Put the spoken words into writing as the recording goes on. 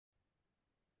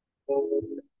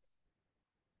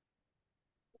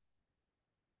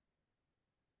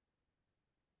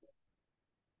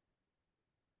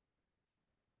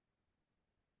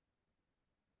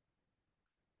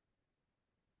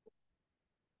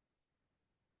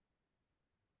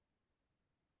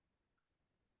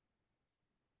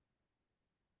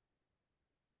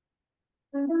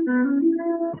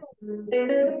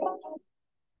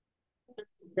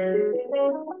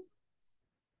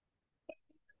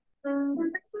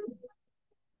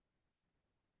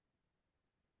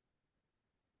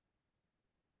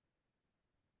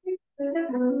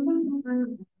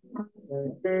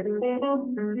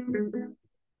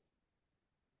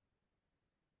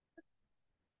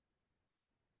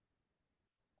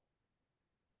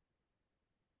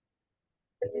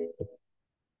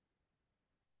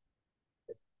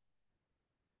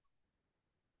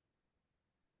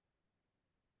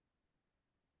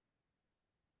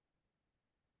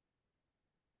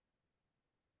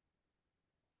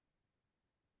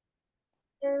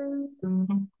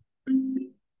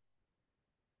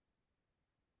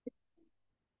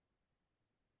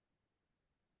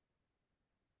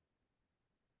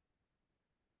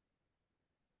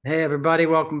Hey, everybody,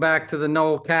 welcome back to the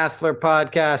Noel Casler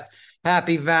podcast.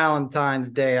 Happy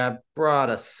Valentine's Day. I brought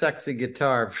a sexy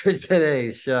guitar for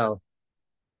today's show.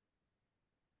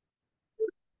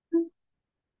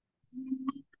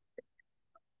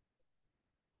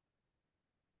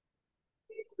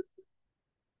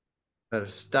 Better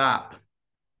stop.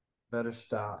 Better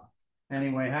stop.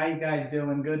 Anyway, how you guys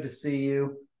doing? Good to see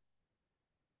you.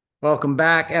 Welcome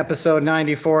back, episode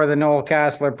 94 of the Noel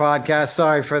Casler podcast.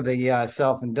 Sorry for the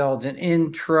self-indulgent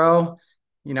intro.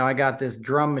 You know, I got this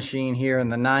drum machine here in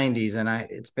the 90s, and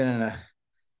it's been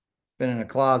in a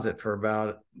closet for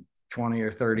about 20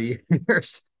 or 30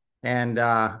 years. And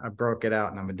I broke it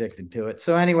out and I'm addicted to it.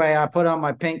 So anyway, I put on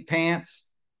my pink pants.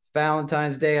 It's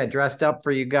Valentine's Day. I dressed up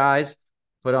for you guys,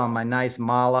 put on my nice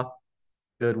mala,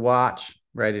 good watch,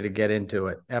 ready to get into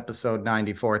it. Episode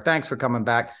 94. Thanks for coming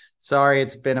back. Sorry,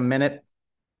 it's been a minute.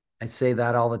 I say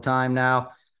that all the time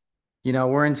now. You know,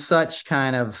 we're in such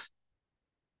kind of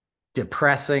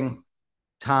depressing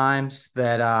times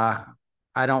that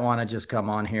I don't want to just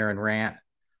come on here and rant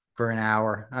for an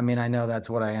hour. I mean, I know that's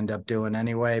what I end up doing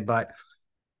anyway, but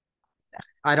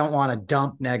I don't want to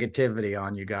dump negativity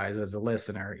on you guys as a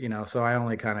listener, you know, so I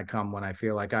only kind of come when I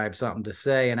feel like I have something to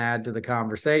say and add to the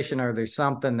conversation, or there's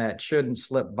something that shouldn't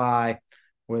slip by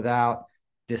without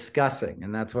discussing.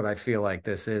 And that's what I feel like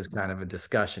this is, kind of a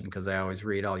discussion, because I always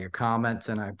read all your comments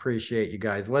and I appreciate you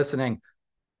guys listening.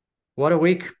 What a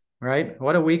week, right?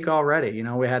 What a week already. You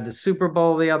know, we had the Super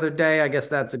Bowl the other day. I guess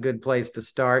that's a good place to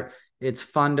start. It's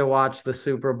fun to watch the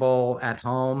Super Bowl at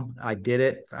home. I did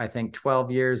it, I think,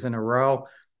 12 years in a row.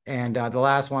 And the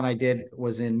last one I did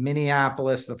was in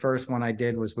Minneapolis. The first one I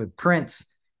did was with Prince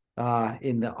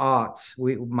in the aughts.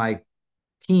 My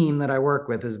team that I work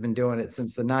with has been doing it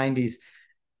since the 90s.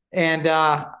 And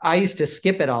I used to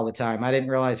skip it all the time. I didn't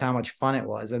realize how much fun it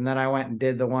was. And then I went and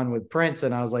did the one with Prince,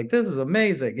 and I was like, this is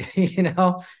amazing, you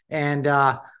know? And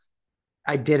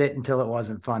I did it until it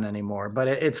wasn't fun anymore. But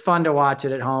it's fun to watch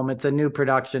it at home. It's a new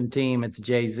production team. It's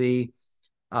Jay-Z.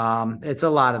 It's a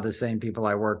lot of the same people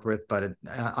I worked with, but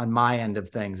on my end of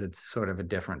things, it's sort of a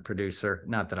different producer.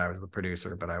 Not that I was the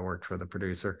producer, but I worked for the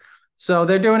producer. So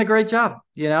they're doing a great job,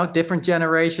 you know, different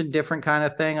generation, different kind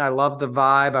of thing. I love the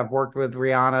vibe. I've worked with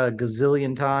Rihanna a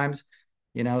gazillion times,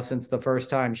 you know, since the first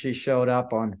time she showed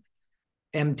up on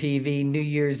MTV New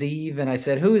Year's Eve. And I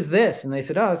said, who is this? And they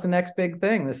said, oh, that's the next big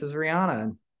thing. This is Rihanna.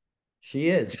 And she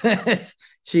is.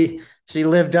 she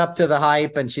lived up to the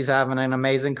hype, and she's having an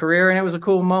amazing career, and it was a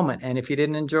cool moment. And if you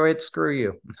didn't enjoy it, screw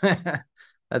you.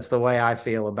 That's the way I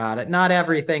feel about it. Not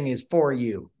everything is for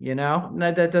you, you know?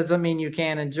 That doesn't mean you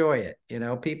can't enjoy it. You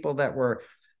know, people that were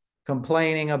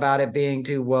complaining about it being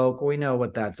too woke, we know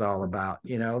what that's all about.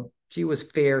 You know, she was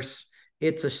fierce.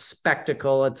 It's a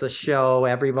spectacle. It's a show.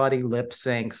 Everybody lip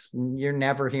syncs. You're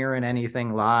never hearing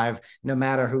anything live, no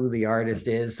matter who the artist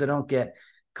is. So don't get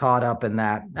caught up in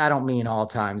that. I don't mean all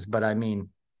times, but I mean,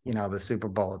 you know, the Super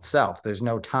Bowl itself. There's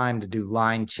no time to do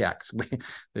line checks.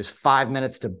 There's 5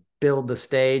 minutes to build the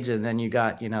stage, and then you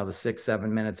got, you know, the 6-7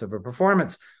 minutes of a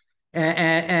performance,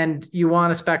 and you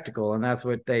want a spectacle, and that's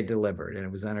what they delivered, and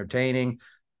it was entertaining.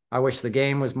 I wish the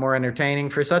game was more entertaining.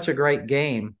 For such a great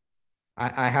game,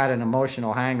 I had an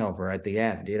emotional hangover at the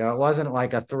end. You know, it wasn't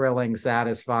like a thrilling,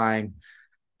 satisfying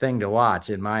thing to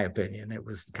watch, in my opinion. It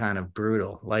was kind of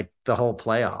brutal, like the whole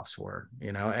playoffs were.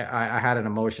 You know, I had an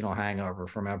emotional hangover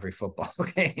from every football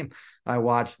game I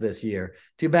watched this year.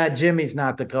 Too bad Jimmy's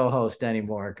not the co-host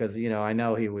anymore, because, you know, I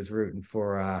know he was rooting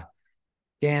for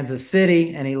Kansas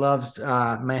City, and he loves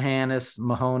Mahomes.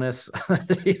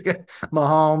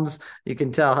 Mahomes. You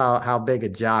can tell how big a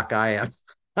jock I am.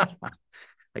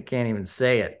 I can't even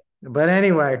say it. But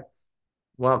anyway,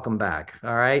 welcome back.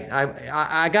 All right.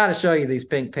 I got to show you these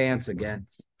pink pants again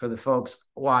for the folks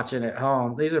watching at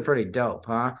home. These are pretty dope,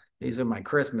 huh? These are my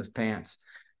Christmas pants.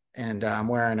 And I'm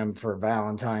wearing them for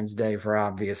Valentine's Day for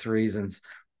obvious reasons.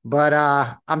 But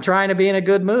I'm trying to be in a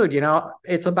good mood. You know,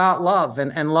 it's about love,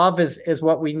 and love is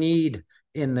what we need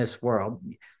in this world.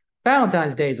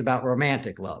 Valentine's Day is about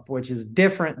romantic love, which is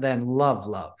different than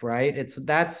love, right?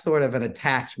 That's sort of an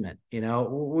attachment. You know,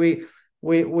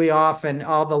 we often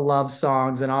all the love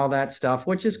songs and all that stuff,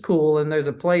 which is cool, and there's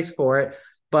a place for it.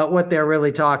 But what they're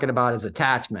really talking about is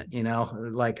attachment, you know,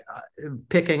 like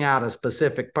picking out a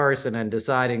specific person and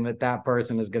deciding that that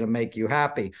person is going to make you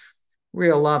happy.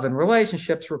 Real love and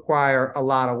relationships require a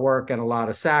lot of work and a lot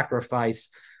of sacrifice,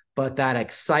 but that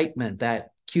excitement,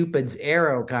 that Cupid's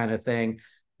arrow kind of thing,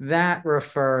 that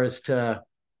refers to,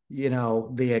 you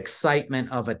know, the excitement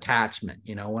of attachment.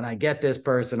 You know, when I get this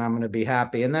person, I'm going to be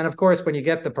happy. And then, of course, when you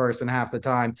get the person, half the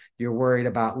time you're worried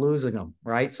about losing them,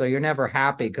 right? So you're never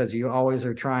happy because you always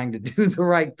are trying to do the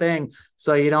right thing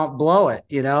so you don't blow it,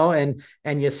 you know, and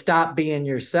you stop being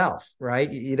yourself,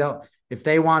 right? You don't, if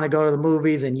they want to go to the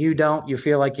movies and you don't, you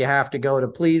feel like you have to go to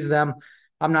please them.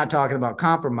 I'm not talking about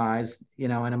compromise, you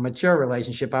know, in a mature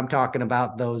relationship. I'm talking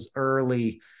about those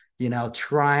early, you know,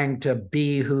 trying to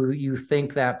be who you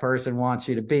think that person wants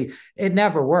you to be. It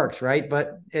never works, right?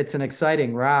 But it's an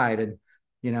exciting ride. And,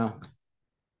 you know,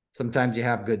 sometimes you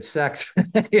have good sex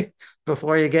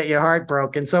before you get your heart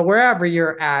broken. So wherever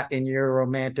you're at in your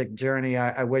romantic journey,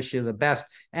 I wish you the best.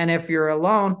 And if you're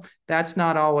alone, that's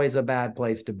not always a bad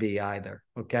place to be either.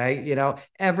 Okay. You know,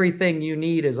 everything you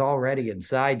need is already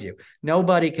inside you.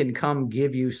 Nobody can come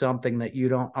give you something that you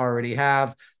don't already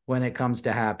have when it comes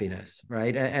to happiness.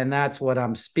 Right. And that's what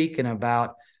I'm speaking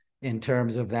about in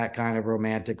terms of that kind of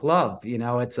romantic love. You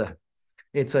know, it's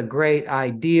a great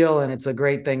ideal, and it's a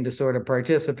great thing to sort of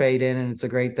participate in, and it's a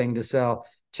great thing to sell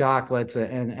chocolates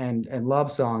and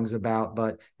love songs about,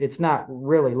 but it's not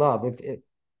really love.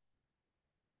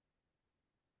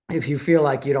 If you feel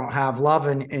like you don't have love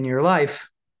in your life,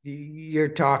 you're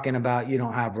talking about you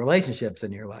don't have relationships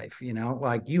in your life. You know,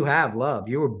 like, you have love.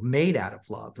 You were made out of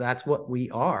love. That's what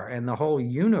we are, and the whole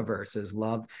universe is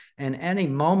love. And any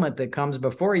moment that comes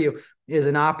before you is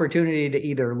an opportunity to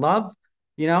either love,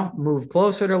 you know, move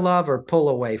closer to love, or pull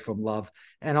away from love.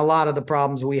 And a lot of the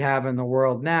problems we have in the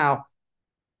world now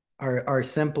are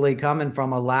simply coming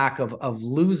from a lack of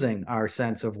losing our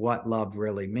sense of what love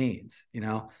really means. You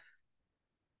know,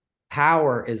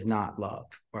 power is not love,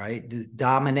 right?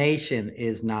 Domination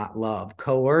is not love.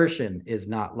 Coercion is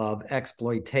not love.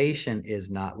 Exploitation is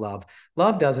not love.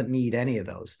 Love doesn't need any of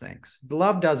those things.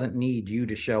 Love doesn't need you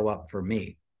to show up for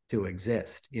me to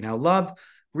exist. You know, love,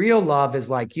 real love is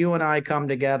like you and I come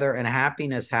together and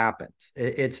happiness happens.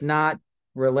 It's not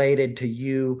related to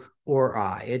you or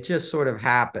I. It just sort of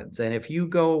happens. And if you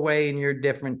go away in your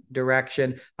different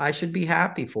direction, I should be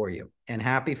happy for you and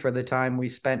happy for the time we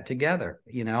spent together.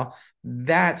 You know,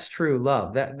 that's true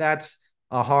love. That's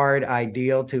a hard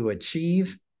ideal to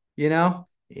achieve, you know,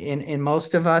 in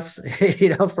most of us,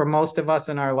 you know, for most of us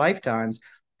in our lifetimes.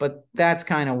 But that's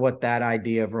kind of what that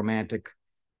idea of romantic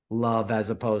love as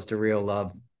opposed to real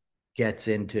love gets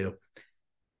into.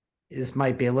 This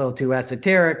might be a little too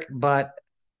esoteric, but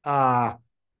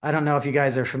I don't know if you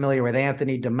guys are familiar with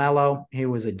Anthony DeMello. He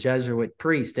was a Jesuit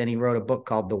priest, and he wrote a book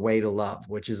called The Way to Love,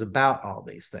 which is about all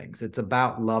these things. It's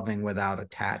about loving without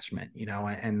attachment, you know,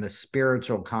 and the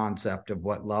spiritual concept of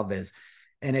what love is.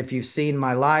 And if you've seen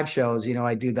my live shows, you know,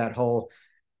 I do that whole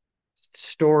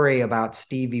story about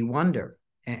Stevie Wonder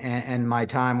and my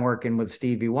time working with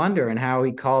Stevie Wonder and how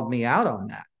he called me out on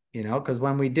that, you know, because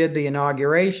when we did the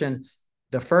inauguration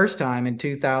the first time in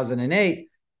 2008,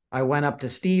 I went up to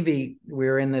Stevie. We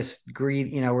were in this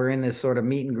we're in this sort of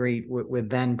meet and greet with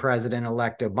then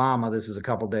President-elect Obama. This is a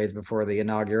couple days before the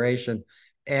inauguration.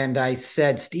 And I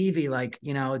said, Stevie, like,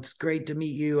 you know, it's great to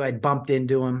meet you. I'd bumped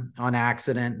into him on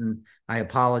accident, and I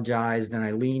apologized, and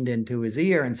I leaned into his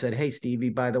ear and said, hey, Stevie,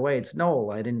 by the way, it's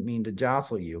Noel. I didn't mean to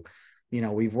jostle you. You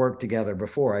know, we've worked together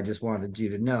before. I just wanted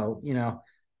you to know, you know,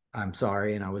 I'm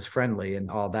sorry. And I was friendly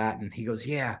and all that. And he goes,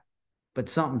 yeah, but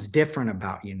something's different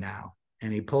about you now.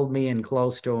 And he pulled me in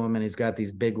close to him, and he's got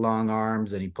these big, long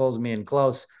arms, and he pulls me in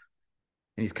close,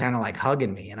 and he's kind of like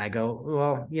hugging me. And I go,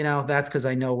 well, you know, that's because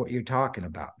I know what you're talking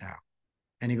about now.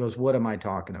 And he goes, what am I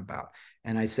talking about?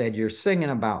 And I said, you're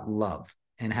singing about love,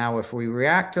 and how if we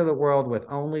react to the world with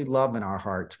only love in our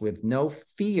hearts, with no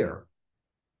fear,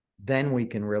 then we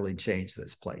can really change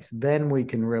this place. Then we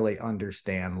can really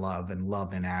understand love and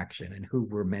love in action and who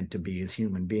we're meant to be as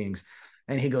human beings.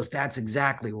 And he goes, that's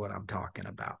exactly what I'm talking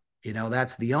about. You know,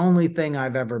 that's the only thing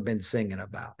I've ever been singing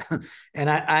about. And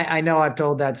I know I've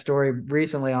told that story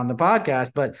recently on the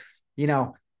podcast, but you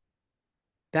know,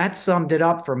 that summed it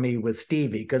up for me with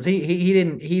Stevie, because he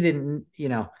didn't, you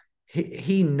know,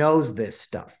 he knows this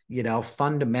stuff, you know,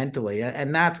 fundamentally,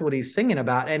 and that's what he's singing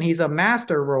about. And he's a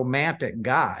master romantic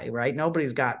guy, right?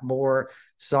 Nobody's got more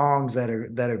songs that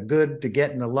are good to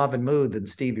get in the loving mood than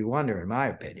Stevie Wonder, in my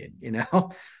opinion, you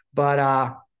know.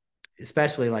 But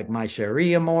especially like My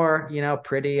Cherie Amour, you know,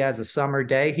 Pretty as a Summer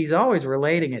Day. He's always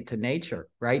relating it to nature,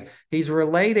 right? He's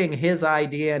relating his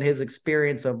idea and his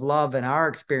experience of love and our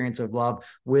experience of love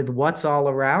with what's all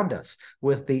around us,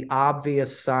 with the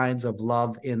obvious signs of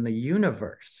love in the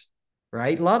universe,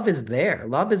 right? Love is there.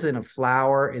 Love is in a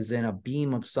flower, is in a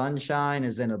beam of sunshine,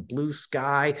 is in a blue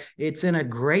sky. It's in a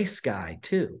gray sky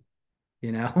too,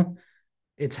 you know?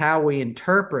 It's how we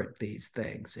interpret these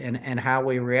things and how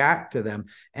we react to them.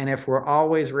 And if we're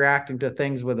always reacting to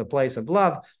things with a place of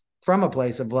love, from a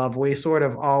place of love, we sort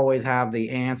of always have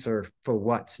the answer for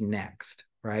what's next,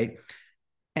 right?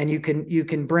 And you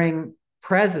can bring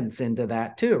presence into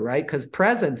that too, right? Because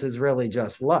presence is really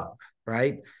just love,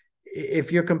 right?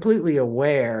 If you're completely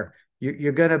aware,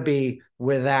 you're going to be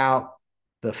without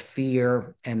the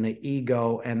fear and the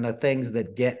ego and the things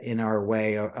that get in our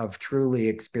way of truly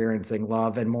experiencing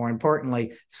love, and more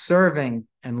importantly, serving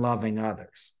and loving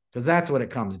others, because that's what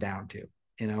it comes down to.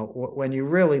 You know, when you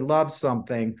really love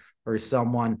something or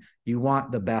someone, you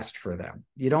want the best for them.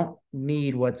 You don't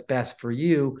need what's best for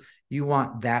you. You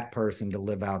want that person to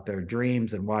live out their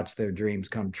dreams and watch their dreams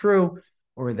come true,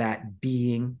 or that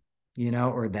being, you know,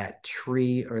 or that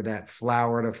tree or that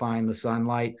flower to find the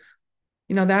sunlight.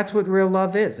 You know, that's what real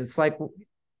love is. It's like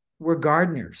we're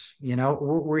gardeners, you know,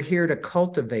 we're here to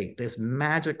cultivate this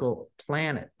magical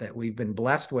planet that we've been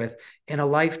blessed with in a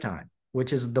lifetime,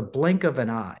 which is the blink of an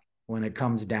eye when it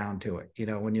comes down to it. You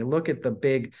know, when you look at the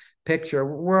big picture,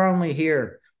 we're only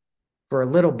here for a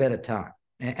little bit of time.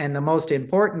 And the most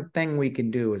important thing we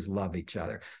can do is love each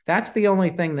other. That's the only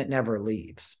thing that never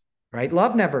leaves, right?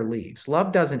 Love never leaves.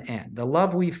 Love doesn't end. The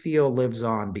love we feel lives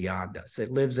on beyond us.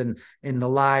 It lives in the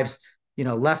lives, you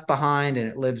know, left behind, and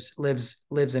it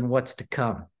lives in what's to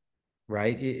come,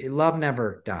 right? Love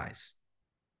never dies.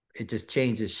 It just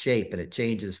changes shape and it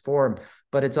changes form,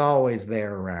 but it's always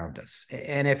there around us.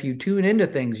 And if you tune into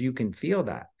things, you can feel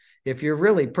that. If you're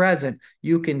really present,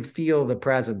 you can feel the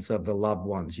presence of the loved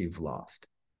ones you've lost,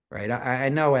 right? I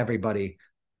know everybody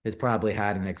has probably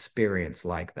had an experience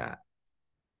like that.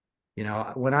 You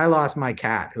know, when I lost my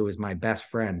cat, who was my best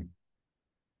friend,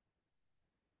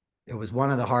 it was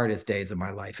one of the hardest days of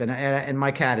my life. And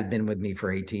my cat had been with me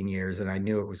for 18 years, and I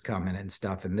knew it was coming and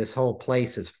stuff. And this whole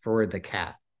place is for the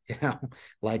cat, you know,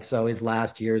 like, so his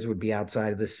last years would be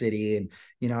outside of the city. And,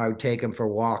 you know, I would take him for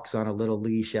walks on a little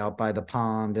leash out by the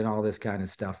pond and all this kind of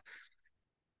stuff.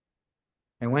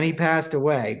 And when he passed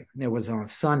away, it was on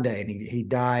Sunday, and he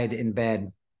died in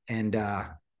bed and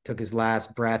took his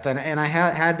last breath. And I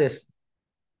had this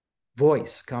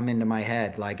voice come into my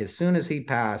head. Like, as soon as he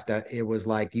passed, it was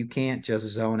like, you can't just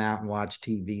zone out and watch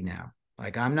TV now.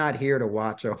 Like, I'm not here to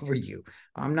watch over you.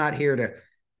 I'm not here to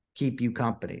keep you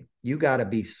company. You got to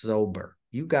be sober.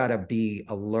 You got to be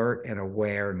alert and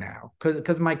aware now.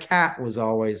 Because my cat was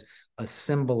always a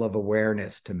symbol of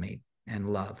awareness to me and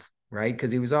love, right?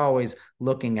 Because he was always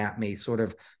looking at me sort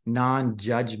of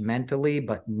non-judgmentally,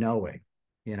 but knowing,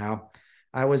 you know.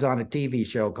 I was on a TV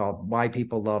show called Why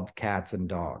People Love Cats and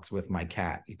Dogs with my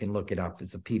cat. You can look it up.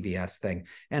 It's a PBS thing.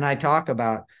 And I talk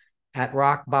about at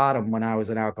rock bottom, when I was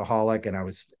an alcoholic and I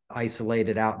was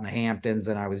isolated out in the Hamptons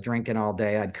and I was drinking all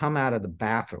day, I'd come out of the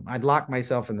bathroom. I'd lock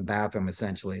myself in the bathroom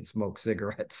essentially and smoke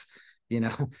cigarettes, you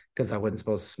know, because I wasn't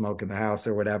supposed to smoke in the house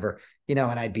or whatever, you know,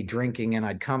 and I'd be drinking and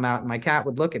I'd come out and my cat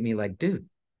would look at me like, dude,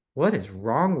 what is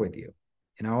wrong with you?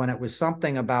 You know, and it was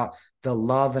something about the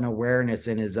love and awareness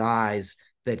in his eyes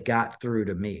that got through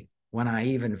to me when I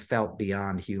even felt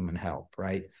beyond human help,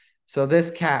 right? So this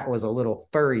cat was a little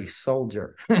furry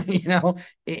soldier, you know,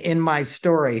 in my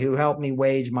story, who helped me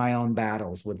wage my own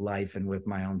battles with life and with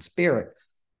my own spirit.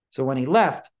 So when he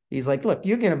left, he's like, look,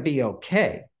 you're going to be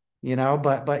okay, you know,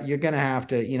 but you're going to have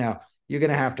to, you know, you're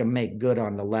going to have to make good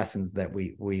on the lessons that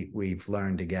we've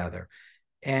learned together.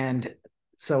 And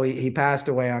so he passed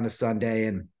away on a Sunday,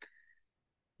 and,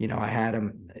 you know, I had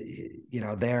him, you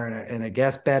know, there in a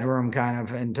guest bedroom kind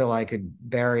of until I could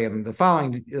bury him the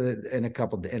following in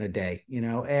a day, you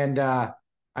know, and I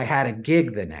had a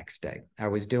gig the next day. I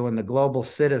was doing the Global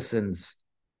Citizens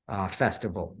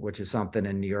festival, which is something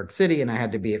in New York City. And I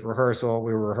had to be at rehearsal.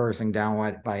 We were rehearsing down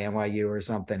by NYU or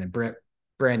something. And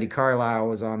Brandy Carlisle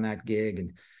was on that gig,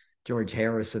 and George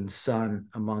Harrison's son,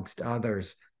 amongst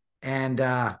others. And,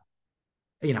 I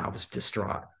was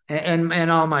distraught.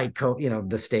 And all my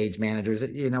the stage managers,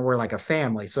 we're like a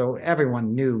family. So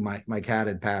everyone knew my cat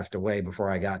had passed away before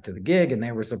I got to the gig, and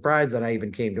they were surprised that I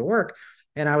even came to work.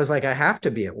 And I was like, I have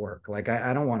to be at work. Like,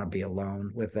 I don't want to be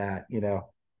alone with that,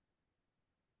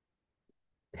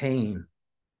 pain.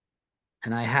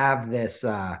 And I have this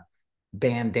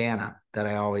bandana that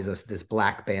I always, this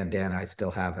black bandana. I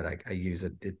still have it. I use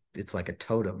it. It's like a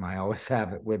totem. I always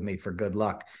have it with me for good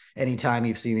luck. Anytime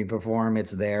you see me perform,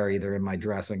 it's there, either in my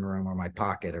dressing room or my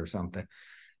pocket or something.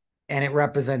 And it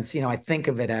represents, I think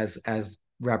of it as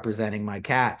representing my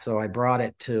cat. So I brought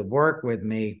it to work with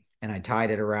me, and I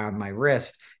tied it around my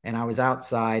wrist, and I was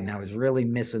outside and I was really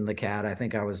missing the cat. I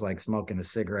think I was like smoking a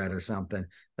cigarette or something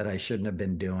that I shouldn't have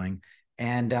been doing.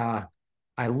 And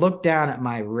I looked down at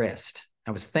my wrist.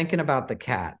 I was thinking about the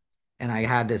cat, and I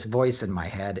had this voice in my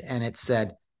head, and it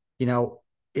said,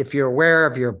 if you're aware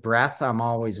of your breath, I'm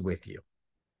always with you.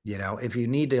 If you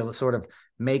need to sort of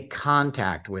make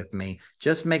contact with me,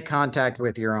 just make contact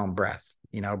with your own breath,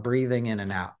 breathing in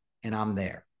and out, and I'm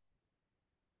there.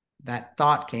 That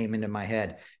thought came into my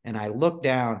head, and I looked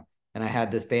down, and I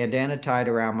had this bandana tied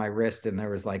around my wrist, and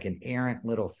there was like an errant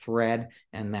little thread,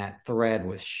 and that thread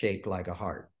was shaped like a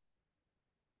heart.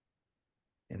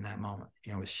 In that moment,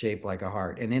 it was shaped like a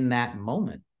heart. And in that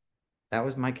moment, that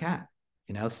was my cat,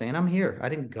 saying, I'm here. I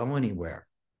didn't go anywhere.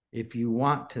 If you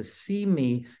want to see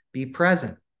me, be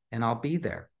present, and I'll be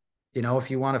there.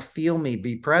 If you want to feel me,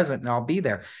 be present, and I'll be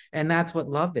there. And that's what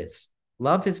love is.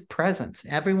 Love is presence.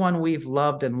 Everyone we've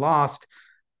loved and lost,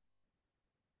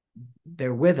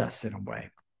 they're with us in a way.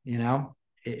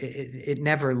 It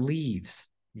never leaves.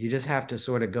 You just have to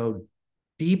sort of go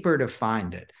deeper to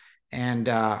find it, and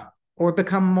or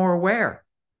become more aware.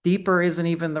 Deeper isn't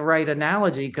even the right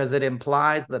analogy, because it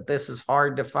implies that this is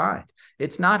hard to find.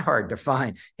 It's not hard to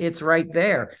find. It's right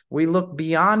there. We look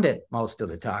beyond it most of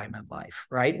the time in life,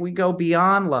 right? We go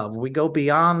beyond love. We go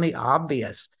beyond the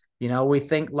obvious. We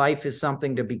think life is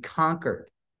something to be conquered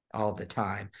all the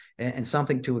time, and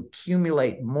something to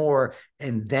accumulate more,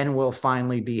 and then we'll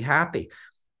finally be happy.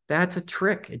 That's a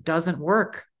trick. It doesn't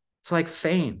work. It's like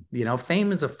fame.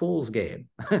 Fame is a fool's game.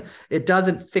 It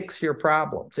doesn't fix your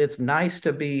problems. It's nice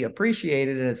to be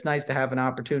appreciated, and it's nice to have an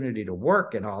opportunity to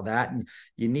work and all that. And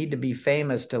you need to be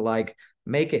famous to like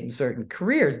make it in certain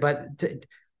careers.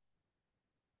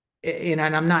 And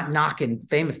I'm not knocking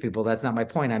famous people. That's not my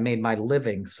point. I made my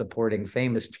living supporting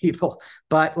famous people.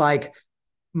 But like,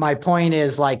 my point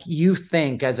is, like, you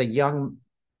think as a young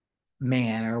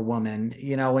man or woman,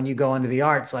 when you go into the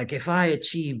arts, like, if I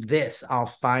achieve this, I'll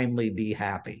finally be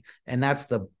happy. And that's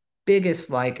the biggest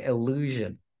like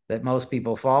illusion that most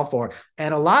people fall for.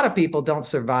 And a lot of people don't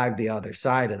survive the other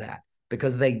side of that,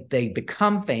 because they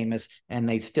become famous and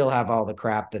they still have all the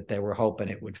crap that they were hoping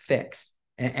it would fix.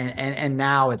 And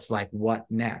now it's like, what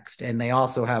next? And they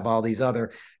also have all these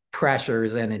other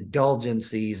pressures and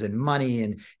indulgencies and money,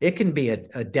 and it can be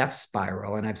a death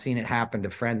spiral. And I've seen it happen to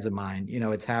friends of mine.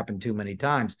 It's happened too many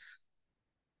times.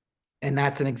 And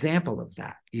that's an example of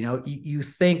that. You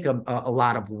think a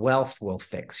lot of wealth will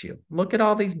fix you. Look at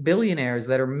all these billionaires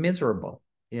that are miserable.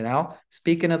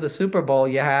 Speaking of the Super Bowl,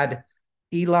 you had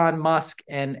Elon Musk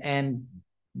and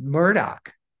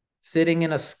Murdoch sitting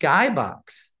in a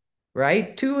skybox,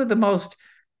 right? Two of the most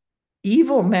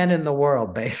evil men in the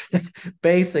world,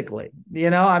 basically.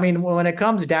 I mean, when it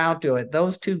comes down to it,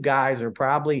 those two guys are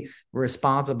probably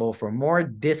responsible for more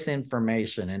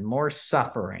disinformation and more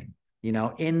suffering,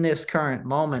 in this current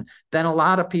moment than a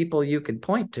lot of people you could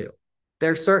point to.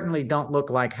 They certainly don't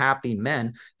look like happy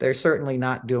men. They're certainly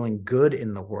not doing good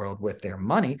in the world with their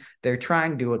money. They're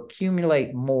trying to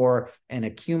accumulate more and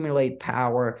accumulate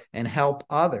power and help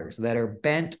others that are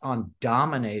bent on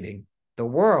dominating the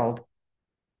world,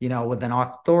 with an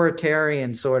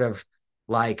authoritarian sort of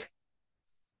like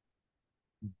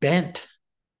bent,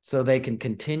 so they can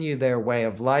continue their way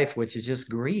of life, which is just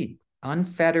greed,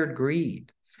 unfettered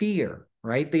greed, fear,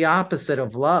 right? The opposite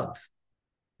of love.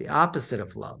 The opposite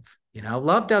of love.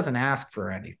 Love doesn't ask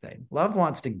for anything. Love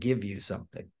wants to give you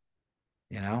something.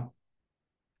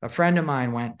 A friend of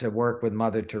mine went to work with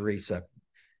Mother Teresa,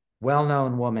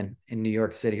 well-known woman in New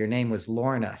York City. Her name was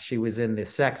Lorna. She was in the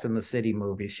Sex and the City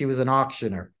movies. She was an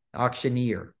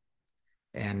auctioneer,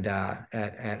 and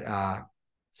at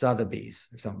Sotheby's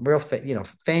or something, real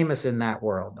famous in that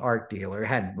world, art dealer,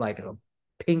 had like a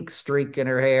pink streak in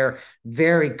her hair,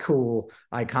 very cool,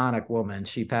 iconic woman.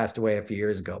 She passed away a few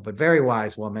years ago, but very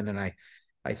wise woman. And I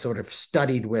I sort of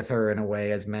studied with her in a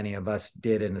way, as many of us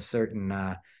did in a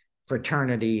certain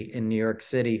fraternity in New York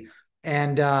City,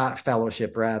 and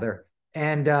fellowship rather.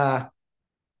 And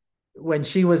when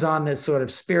she was on this sort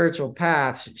of spiritual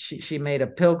path, she made a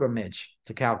pilgrimage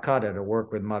to Calcutta to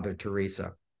work with Mother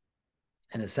Teresa.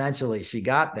 And essentially, she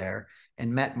got there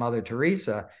and met Mother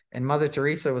Teresa. And Mother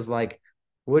Teresa was like,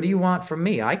 what do you want from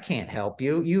me? I can't help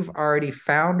you. You've already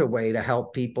found a way to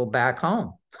help people back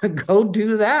home. Go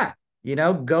do that.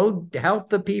 Go help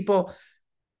the people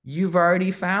you've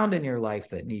already found in your life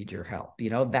that need your help.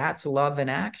 That's love in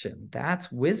action.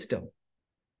 That's wisdom.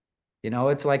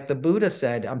 It's like the Buddha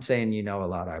said. I'm saying a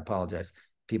lot. I apologize.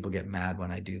 People get mad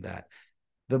when I do that.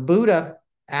 The Buddha,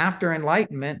 after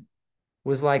enlightenment,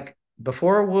 was like,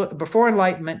 before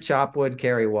enlightenment, chop wood,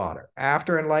 carry water.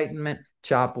 After enlightenment,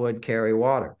 chop wood, carry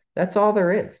water. That's all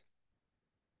there is.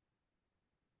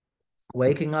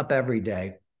 Waking up every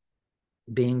day,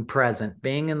 being present,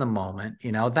 being in the moment,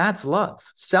 that's love.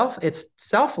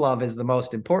 Self-love is the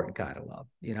most important kind of love.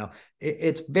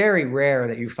 It's very rare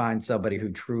that you find somebody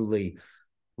who truly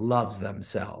loves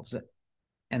themselves.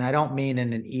 And I don't mean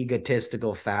in an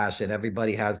egotistical fashion.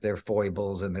 Everybody has their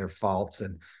foibles and their faults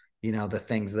and, the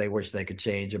things they wish they could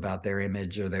change about their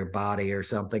image or their body or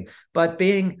something. But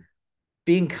being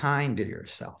kind to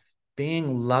yourself,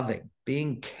 being loving,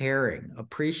 being caring,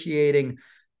 appreciating,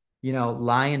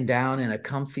 lying down in a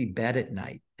comfy bed at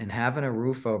night and having a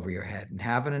roof over your head and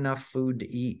having enough food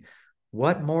to eat.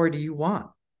 What more do you want?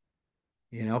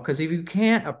 Because if you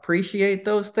can't appreciate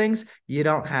those things, you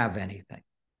don't have anything.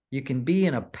 You can be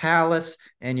in a palace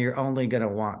and you're only going to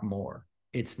want more.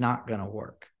 It's not going to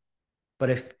work.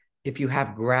 But if you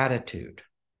have gratitude,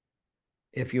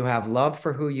 if you have love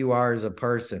for who you are as a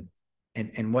person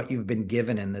and what you've been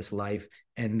given in this life,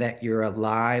 and that you're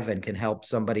alive and can help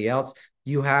somebody else,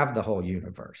 you have the whole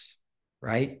universe,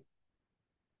 right?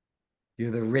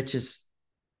 You're the richest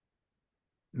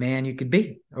man you could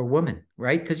be, or woman,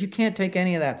 right? Because you can't take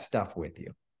any of that stuff with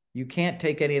you. You can't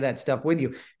take any of that stuff with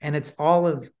you. And it's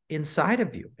all inside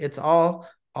of you. It's all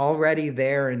already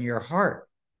there in your heart,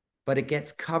 but it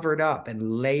gets covered up and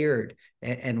layered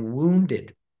and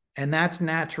wounded. And that's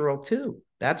natural too.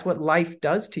 That's what life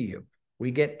does to you.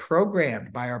 We get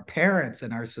programmed by our parents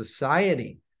and our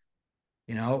society.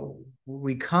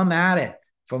 We come at it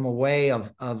from a way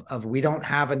of we don't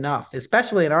have enough,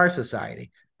 especially in our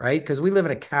society, right? Because we live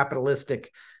in a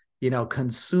capitalistic,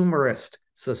 consumerist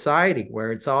society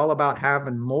where it's all about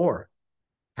having more.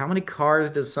 How many cars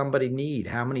does somebody need?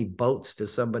 How many boats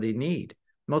does somebody need?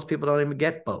 Most people don't even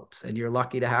get boats, and you're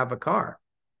lucky to have a car.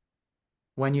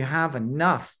 When you have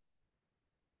enough,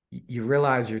 you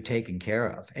realize you're taken care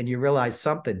of, and you realize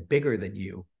something bigger than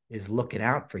you is looking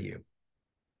out for you.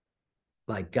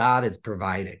 Like God is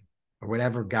providing, or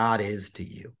whatever God is to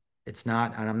you. It's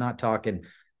not, and I'm not talking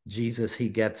Jesus, he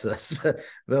gets us,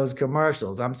 those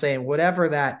commercials. I'm saying whatever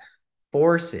that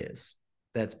force is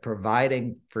that's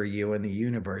providing for you in the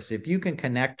universe, if you can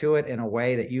connect to it in a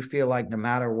way that you feel like no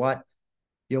matter what,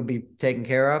 you'll be taken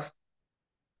care of,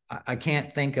 I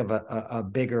can't think of a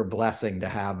bigger blessing to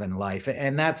have in life.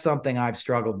 And that's something I've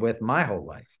struggled with my whole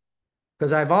life,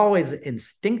 because I've always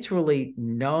instinctually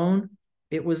known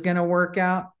it was going to work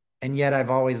out. And yet I've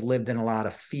always lived in a lot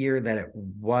of fear that it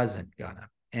wasn't gonna.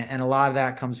 And a lot of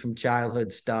that comes from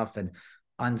childhood stuff and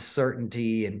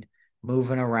uncertainty and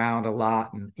moving around a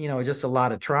lot. And, just a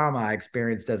lot of trauma I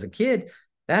experienced as a kid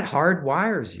that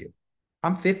hardwires you.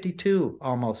 I'm 52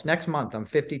 almost. Next month, I'm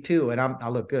 52, and I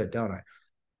look good, don't I?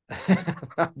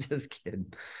 I'm just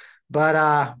kidding.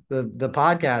 But the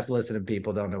podcast listening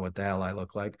people don't know what the hell I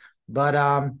look like. But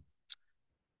I'm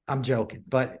joking.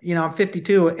 But I'm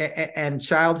 52, and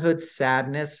childhood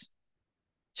sadness,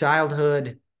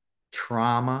 childhood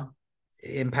trauma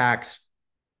impacts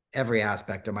every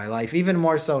aspect of my life, even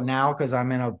more so now because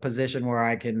I'm in a position where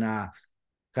I can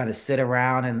kind of sit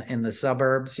around in the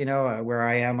suburbs, where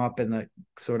I am up in the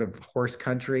sort of horse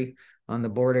country on the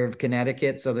border of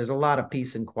Connecticut. So there's a lot of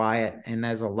peace and quiet, and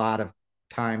there's a lot of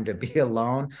time to be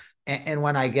alone. And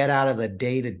when I get out of the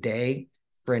day-to-day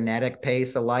frenetic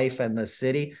pace of life in the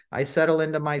city, I settle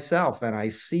into myself and I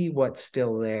see what's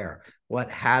still there, what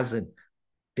hasn't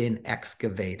been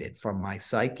excavated from my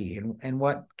psyche, and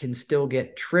what can still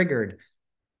get triggered.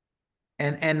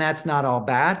 And that's not all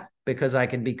bad, because I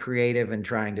can be creative in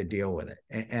trying to deal with it.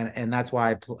 And that's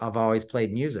why I've always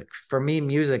played music. For me,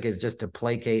 music is just to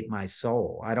placate my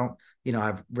soul. I don't,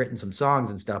 I've written some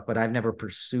songs and stuff, but I've never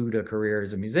pursued a career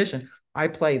as a musician. I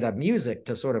play the music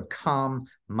to sort of calm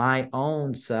my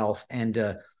own self and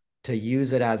to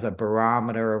use it as a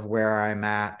barometer of where I'm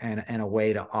at, and a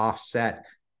way to offset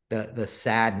the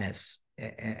sadness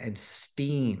and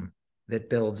steam that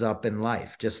builds up in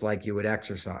life, just like you would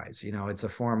exercise. It's a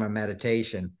form of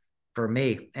meditation for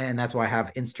me. And that's why I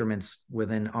have instruments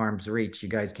within arm's reach. You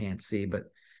guys can't see, but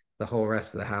the whole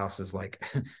rest of the house is like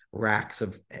racks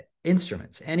of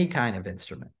instruments, any kind of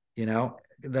instrument,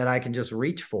 that I can just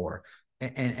reach for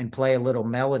and play a little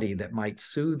melody that might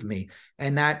soothe me.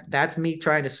 And that's me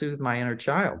trying to soothe my inner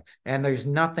child. And there's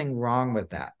nothing wrong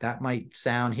with that. That might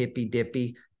sound hippy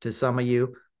dippy to some of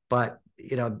you, but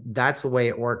that's the way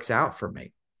it works out for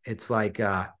me. It's like,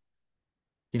 a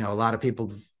lot of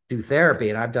people do therapy,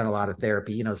 and I've done a lot of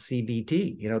therapy,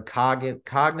 CBT,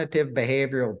 cognitive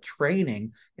behavioral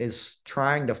training is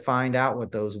trying to find out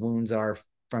what those wounds are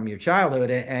from your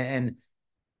childhood and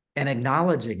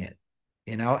acknowledging it,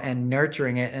 and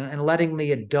nurturing it and letting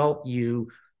the adult you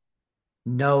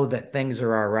know that things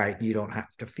are all right. You don't have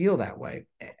to feel that way.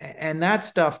 And that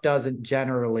stuff doesn't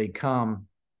generally come,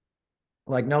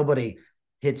 like nobody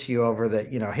hits you over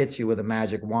hits you with a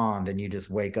magic wand and you just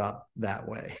wake up that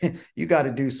way. You got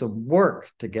to do some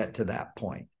work to get to that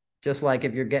point. Just like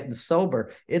if you're getting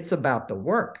sober, it's about the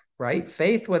work, right?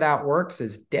 Faith without works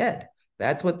is dead.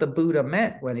 That's what the Buddha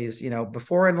meant when he's,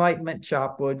 before enlightenment,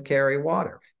 chop wood, carry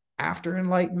water. After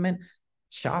enlightenment,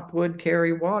 chop wood,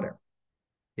 carry water.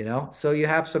 So you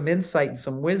have some insight and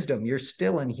some wisdom. You're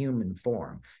still in human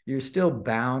form. You're still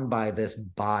bound by this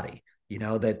body,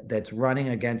 that's running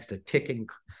against a ticking,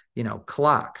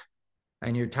 clock,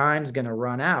 and your time's going to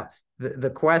run out. The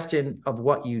question of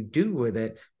what you do with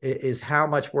it is how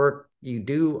much work you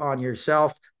do on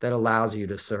yourself that allows you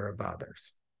to serve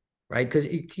others, right? Because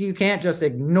you can't just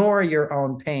ignore your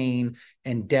own pain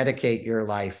and dedicate your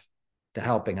life to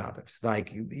helping others.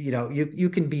 Like, you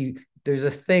can be, there's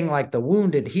a thing like the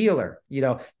wounded healer,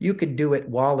 you can do it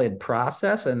while in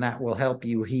process, and that will help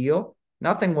you heal.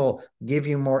 Nothing will give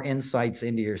you more insights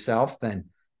into yourself than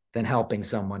helping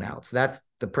someone else. That's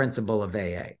the principle of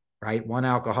AA, right? One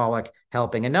alcoholic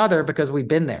helping another, because we've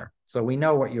been there. So we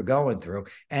know what you're going through.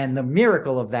 And the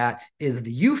miracle of that is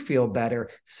that you feel better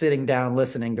sitting down,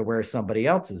 listening to where somebody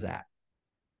else is at,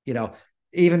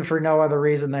 even for no other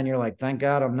reason than you're like, thank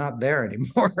God I'm not there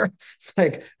anymore. It's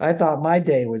like, I thought my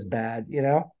day was bad,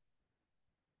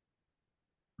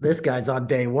 This guy's on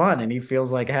day one and he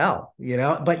feels like hell,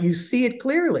 but you see it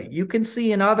clearly. You can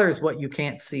see in others what you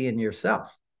can't see in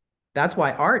yourself. That's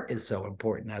why art is so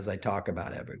important, as I talk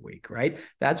about every week, right?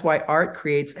 That's why art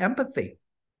creates empathy.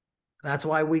 That's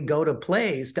why we go to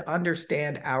plays, to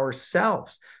understand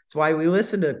ourselves. That's why we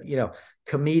listen to,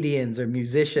 comedians or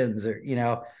musicians, or,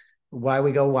 why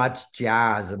we go watch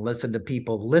jazz and listen to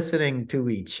people listening to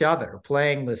each other,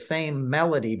 playing the same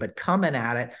melody, but coming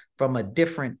at it from a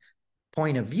different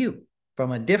point of view,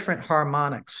 from a different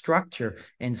harmonic structure,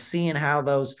 and seeing how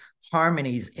those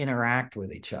harmonies interact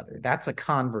with each other. That's a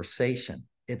conversation.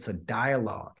 It's a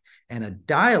dialogue. And a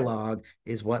dialogue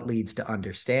is what leads to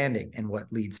understanding, and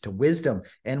what leads to wisdom,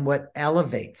 and what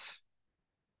elevates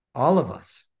all of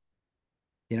us.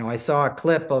 I saw a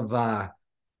clip of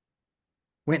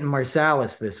Wynton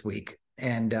Marsalis this week,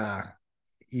 and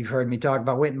you've heard me talk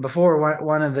about Wynton before.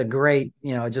 One of the great,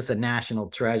 just a national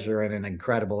treasure and an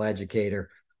incredible educator.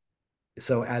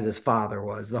 So, as his father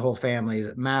was, the whole family is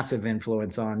a massive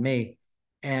influence on me.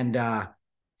 And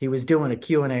he was doing a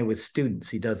Q&A with students.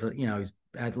 He does, he's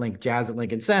at Jazz at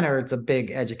Lincoln Center. It's a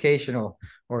big educational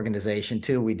organization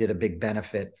too. We did a big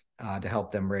benefit to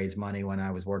help them raise money when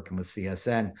I was working with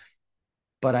CSN.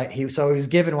 But he was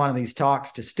giving one of these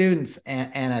talks to students,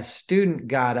 and a student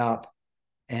got up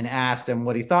and asked him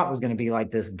what he thought was going to be like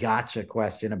this gotcha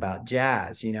question about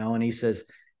jazz, and he says,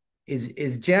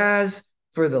 is jazz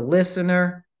for the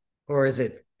listener, or is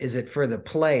it for the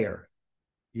player,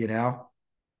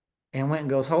 And Wynton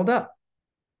goes, hold up.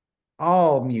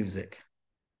 All music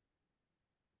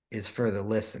is for the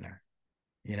listener,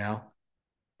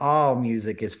 All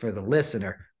music is for the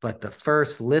listener, but the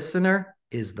first listener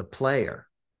is the player.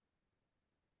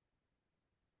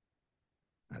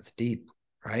 That's deep,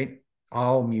 right?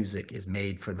 All music is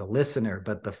made for the listener,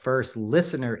 but the first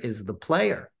listener is the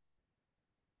player.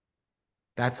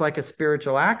 That's like a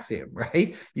spiritual axiom,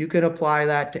 right? You could apply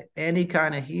that to any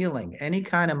kind of healing, any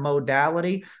kind of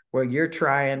modality where you're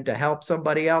trying to help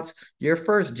somebody else. Your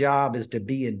first job is to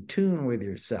be in tune with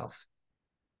yourself.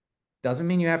 Doesn't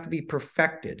mean you have to be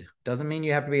perfected. Doesn't mean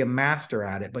you have to be a master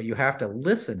at it, but you have to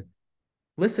listen.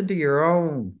 Listen to your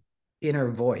own inner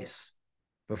voice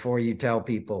before you tell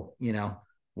people,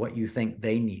 what you think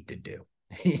they need to do,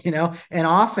 and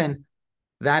often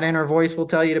that inner voice will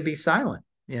tell you to be silent.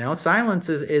 Silence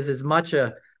is as much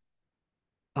a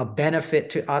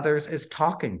benefit to others as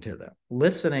talking to them.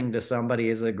 Listening to somebody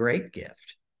is a great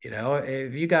gift.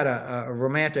 If you got a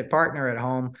romantic partner at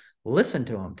home, listen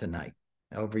to them tonight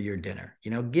over your dinner.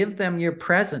 Give them your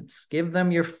presence, give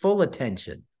them your full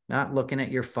attention, not looking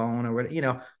at your phone or what,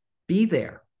 be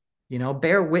there,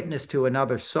 bear witness to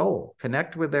another soul,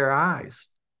 connect with their eyes.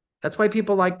 That's why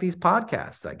people like these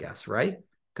podcasts, I guess, right?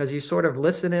 Because you sort of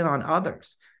listen in on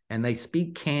others and they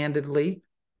speak candidly,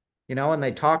 and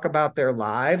they talk about their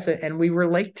lives, and we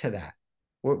relate to that.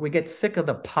 We get sick of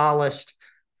the polished,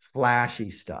 flashy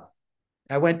stuff.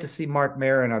 I went to see Mark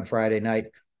Maron on Friday night.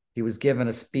 He was giving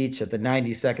a speech at the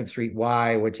 92nd Street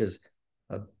Y, which is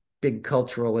a big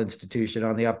cultural institution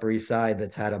on the Upper East Side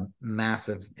that's had a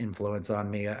massive influence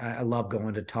on me. I love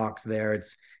going to talks there.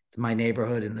 It's my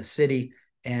neighborhood in the city,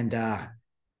 and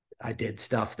I did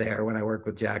stuff there when I worked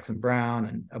with Jackson Brown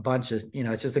and a bunch of,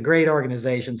 it's just a great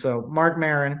organization. So Mark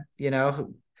Maron,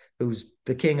 who's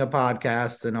the king of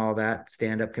podcasts and all that,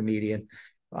 stand-up comedian,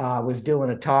 was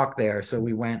doing a talk there. So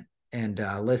we went and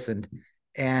listened.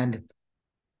 And,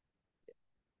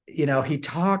 he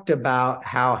talked about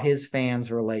how his fans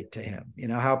relate to him,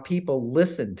 how people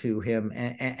listen to him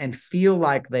and feel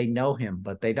like they know him,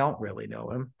 but they don't really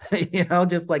know him,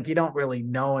 just like you don't really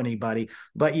know anybody,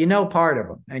 but part of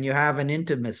them and you have an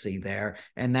intimacy there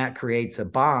and that creates a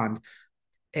bond.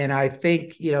 And I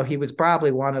think, he was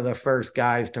probably one of the first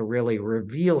guys to really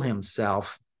reveal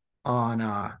himself on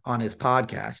his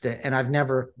podcast. And I've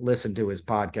never listened to his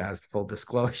podcast, full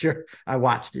disclosure. I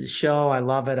watched his show. I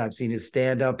love it. I've seen his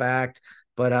stand-up act,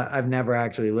 but I've never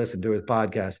actually listened to his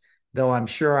podcast, though I'm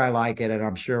sure I like it. And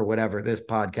I'm sure whatever this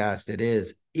podcast it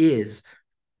is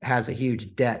has a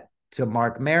huge debt to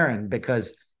Mark Maron,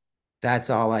 because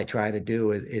that's all I try to do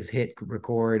is hit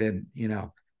record and,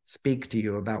 speak to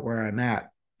you about where I'm at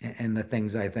and the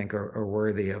things I think are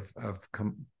worthy of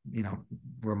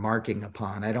remarking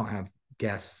upon. I don't have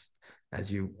guests,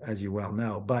 as you well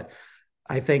know, but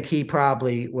I think he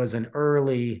probably was an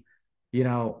early, he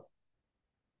was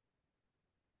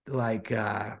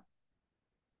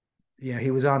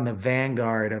on the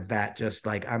vanguard of that, just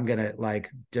like, I'm gonna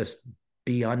just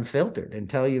be unfiltered and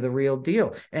tell you the real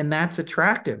deal. And that's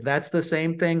attractive. That's the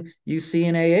same thing you see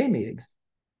in AA meetings.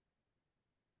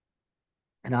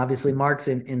 And obviously Mark's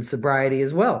in sobriety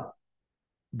as well.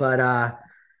 But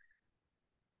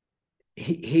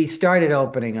he started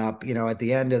opening up, at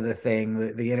the end of the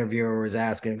thing. The interviewer was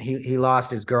asking, he lost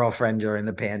his girlfriend during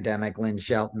the pandemic, Lynn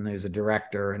Shelton, who's a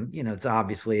director, and it's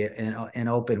obviously an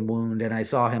open wound. And I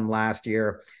saw him last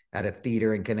year at a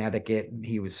theater in Connecticut, and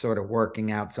he was sort of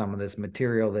working out some of this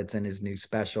material that's in his new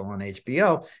special on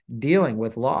HBO, dealing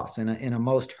with loss in a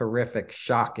most horrific,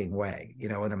 shocking way.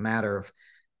 In a matter of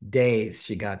days,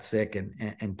 she got sick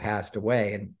and passed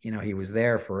away, and he was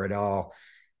there for it all.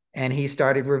 And he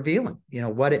started revealing,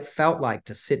 what it felt like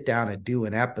to sit down and do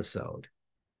an episode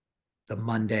the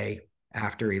Monday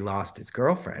after he lost his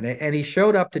girlfriend. And he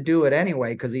showed up to do it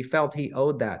anyway because he felt he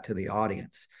owed that to the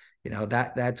audience.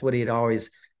 That's what he'd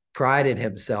always prided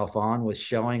himself on, was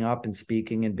showing up and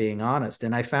speaking and being honest.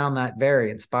 And I found that very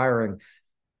inspiring.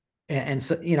 And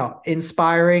so,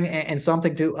 inspiring and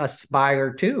something to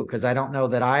aspire to, because I don't know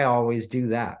that I always do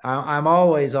that. I'm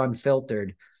always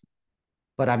unfiltered,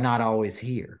 but I'm not always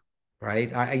here,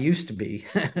 right? I used to be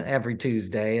every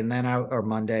Tuesday, and then or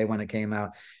Monday when it came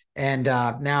out, and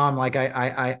now I'm like,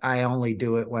 I only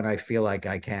do it when I feel like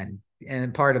I can,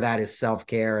 and part of that is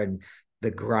self-care and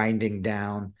the grinding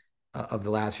down of the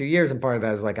last few years, and part of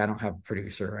that is like, I don't have a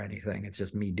producer or anything; it's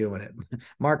just me doing it.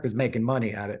 Mark was making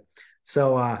money at it,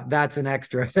 so that's an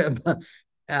extra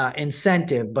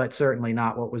incentive, but certainly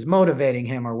not what was motivating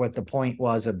him or what the point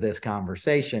was of this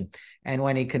conversation. And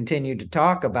when he continued to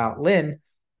talk about Lynn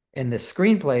and the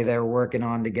screenplay they were working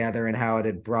on together and how it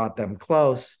had brought them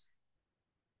close,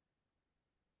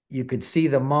 you could see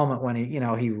the moment when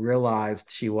he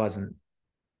realized she wasn't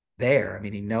there. I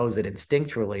mean, he knows it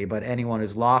instinctually, but anyone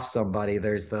who's lost somebody,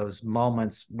 there's those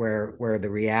moments where the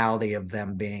reality of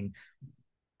them being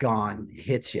gone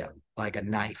hits you like a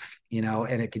knife,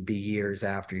 and it could be years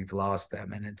after you've lost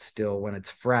them. And it's still, when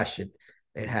it's fresh, it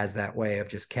has that way of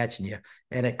just catching you.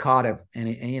 And it caught him, and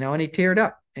he teared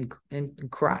up and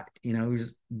cried. He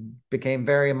became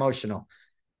very emotional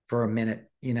for a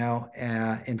minute,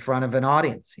 in front of an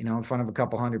audience, in front of a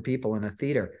couple hundred people in a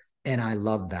theater. And I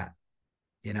love that.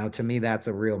 To me, that's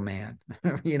a real man.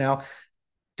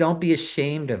 Don't be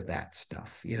ashamed of that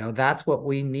stuff. That's what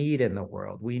we need in the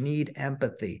world. We need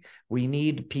empathy. We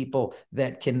need people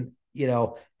that can,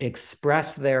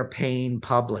 express their pain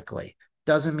publicly.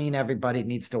 Doesn't mean everybody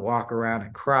needs to walk around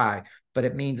and cry, but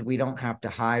it means we don't have to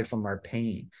hide from our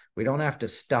pain. We don't have to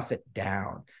stuff it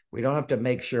down. We don't have to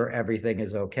make sure everything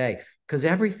is okay, because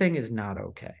everything is not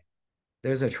okay.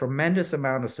 There's a tremendous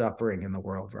amount of suffering in the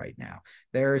world right now.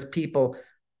 There's people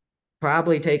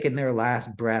probably taking their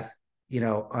last breath,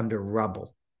 under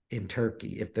rubble in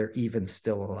Turkey, if they're even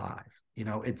still alive.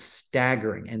 It's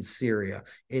staggering in Syria.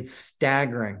 It's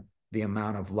staggering the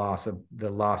amount of loss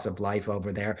of life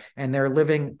over there. And they're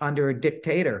living under a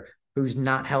dictator who's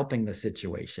not helping the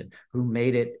situation, who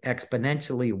made it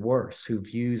exponentially worse, who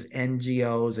views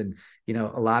NGOs and,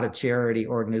 a lot of charity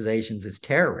organizations as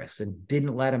terrorists and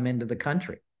didn't let them into the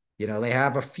country. They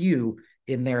have a few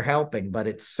in there helping, but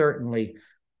it's certainly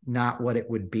not what it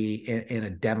would be in a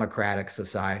democratic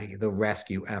society, the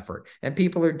rescue effort. And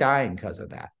people are dying because of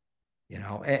that,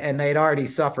 and they'd already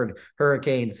suffered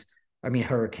earthquakes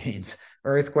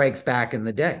back in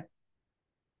the day,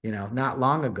 not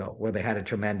long ago, where they had a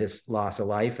tremendous loss of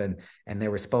life, and they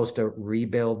were supposed to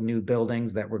rebuild new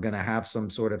buildings that were going to have some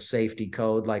sort of safety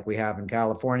code like we have in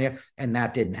California, and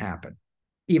that didn't happen.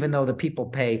 Even though the people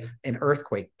pay an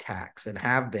earthquake tax and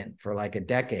have been for like a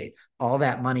decade, all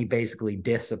that money basically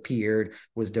disappeared,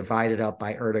 was divided up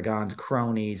by Erdogan's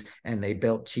cronies, and they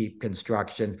built cheap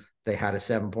construction. They had a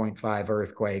 7.5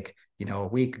 earthquake, a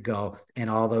week ago, and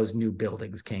all those new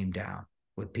buildings came down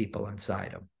with people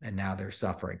inside them, and now they're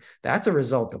suffering. That's a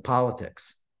result of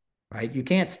politics, right? You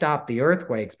can't stop the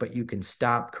earthquakes, but you can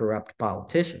stop corrupt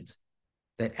politicians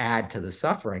that add to the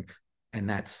suffering, and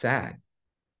that's sad.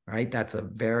 Right? That's a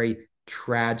very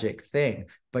tragic thing,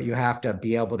 but you have to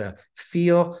be able to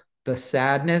feel the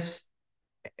sadness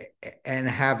and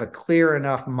have a clear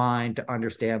enough mind to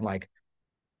understand, like,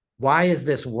 why is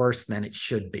this worse than it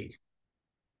should be?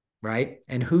 Right?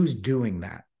 And who's doing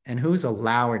that? And who's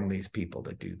allowing these people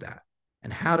to do that?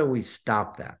 And how do we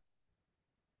stop that?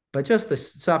 But just the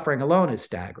suffering alone is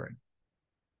staggering.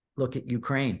 Look at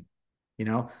Ukraine,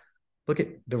 look at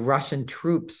the Russian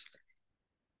troops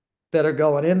that are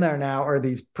going in there now are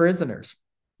these prisoners,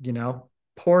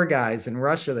 poor guys in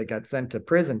Russia that got sent to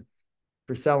prison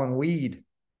for selling weed,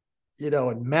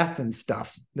 and meth and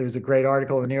stuff. There's a great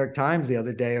article in the New York Times the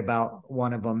other day about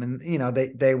one of them. And,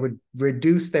 they would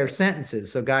reduce their sentences.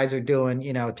 So guys are doing,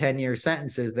 10-year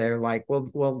sentences. They're like,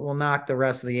 we'll knock the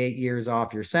rest of the 8 years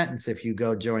off your sentence if you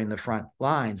go join the front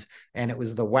lines. And it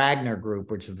was the Wagner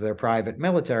Group, which is their private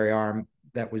military arm,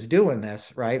 that was doing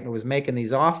this, right? It was making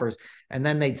these offers. And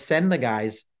then they'd send the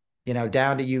guys,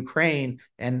 down to Ukraine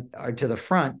or to the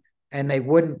front, and they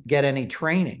wouldn't get any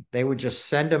training. They would just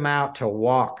send them out to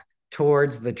walk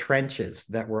towards the trenches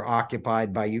that were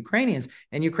occupied by Ukrainians,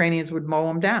 and Ukrainians would mow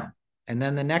them down. And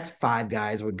then the next 5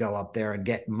 guys would go up there and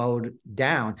get mowed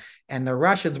down. And the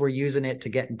Russians were using it to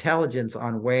get intelligence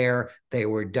on where they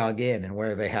were dug in and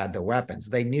where they had the weapons.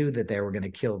 They knew that they were going to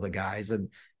kill the guys, and,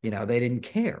 they didn't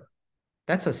care.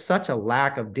 That's such a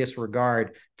lack of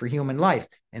disregard for human life.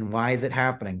 And why is it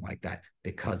happening like that?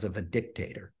 Because of a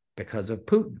dictator, because of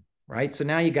Putin, right? So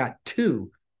now you got 2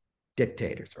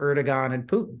 dictators, Erdogan and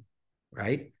Putin,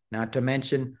 right? Not to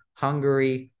mention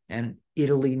Hungary and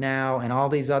Italy now, and all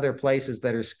these other places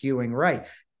that are skewing right.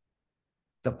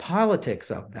 The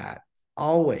politics of that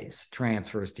always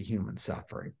transfers to human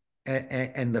suffering.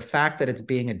 And the fact that it's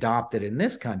being adopted in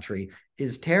this country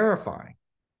is terrifying,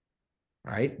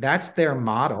 right? That's their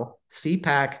model.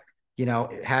 CPAC,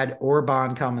 had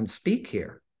Orban come and speak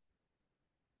here.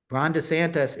 Ron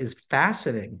DeSantis is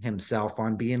fastening himself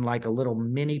on being like a little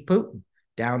mini Putin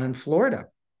down in Florida.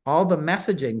 All the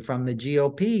messaging from the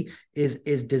GOP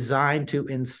is designed to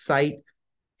incite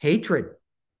hatred,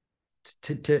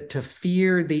 to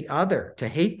fear the other, to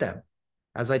hate them,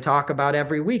 as I talk about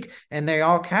every week, and they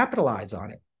all capitalize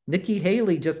on it. Nikki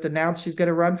Haley just announced she's going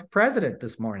to run for president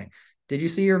this morning. Did you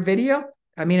see her video?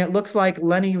 I mean, it looks like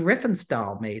Leni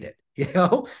Riefenstahl made it.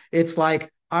 It's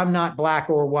like, I'm not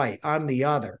black or white, I'm the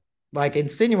other. Like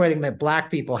insinuating that black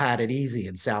people had it easy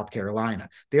in South Carolina.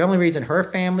 The only reason her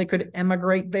family could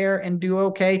emigrate there and do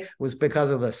okay was because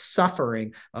of the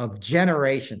suffering of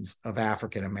generations of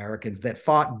African Americans that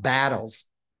fought battles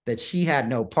that she had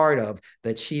no part of,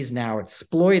 that she's now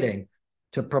exploiting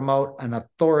to promote an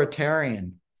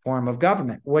authoritarian form of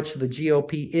government, which the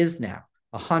GOP is now,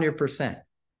 100%.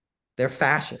 They're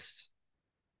fascists,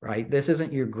 right? This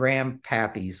isn't your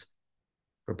grandpappy's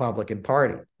Republican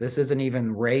Party. This isn't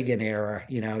even Reagan era.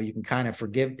 You can kind of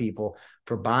forgive people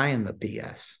for buying the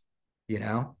BS.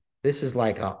 This is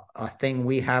like a thing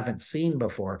we haven't seen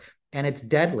before. And it's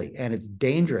deadly and it's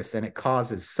dangerous and it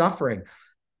causes suffering.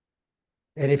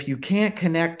 And if you can't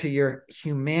connect to your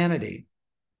humanity,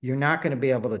 you're not going to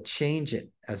be able to change it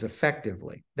as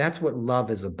effectively. That's what love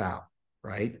is about,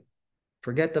 right?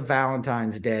 Forget the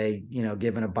Valentine's Day,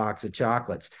 giving a box of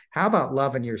chocolates. How about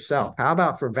loving yourself? How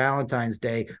about for Valentine's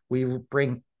Day, we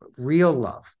bring real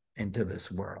love into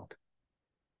this world,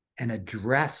 and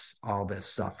address all this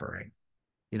suffering.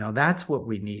 That's what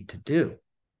we need to do.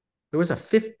 There was a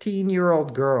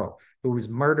 15-year-old girl who was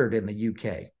murdered in the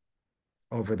UK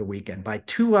over the weekend by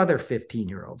two other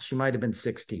 15-year-olds. She might have been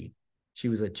 16. She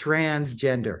was a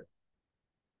transgender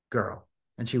girl,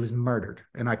 and she was murdered.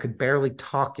 And I could barely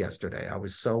talk yesterday. I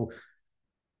was so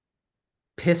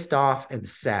pissed off and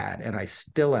sad, and I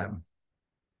still am,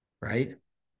 right?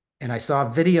 And I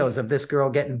saw videos of this girl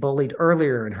getting bullied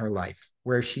earlier in her life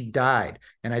where she died.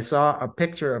 And I saw a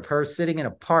picture of her sitting in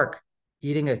a park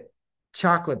eating a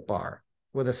chocolate bar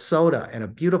with a soda and a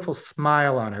beautiful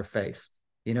smile on her face,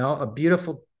 a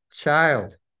beautiful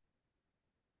child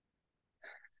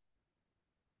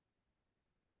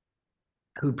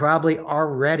who probably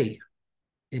already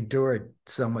endured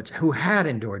so much, who had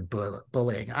endured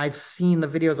bullying. I've seen the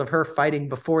videos of her fighting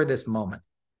before this moment,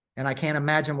 and I can't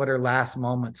imagine what her last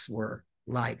moments were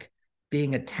like,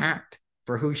 being attacked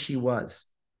for who she was,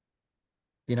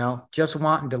 just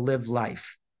wanting to live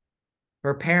life.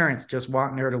 Her parents just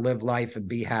wanting her to live life and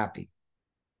be happy.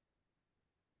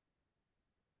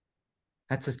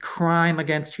 That's a crime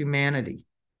against humanity,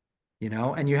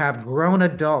 and you have grown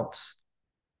adults,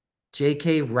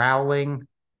 J.K. Rowling,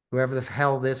 whoever the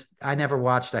hell this, I never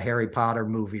watched a Harry Potter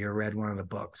movie or read one of the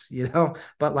books,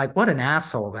 but like, what an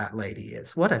asshole that lady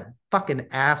is. What a fucking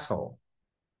asshole,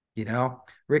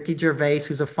 Ricky Gervais,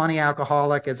 who's a funny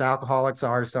alcoholic, as alcoholics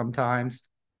are sometimes,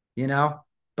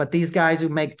 but these guys who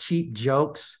make cheap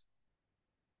jokes,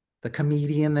 the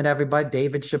comedian that everybody,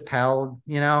 David Chappelle,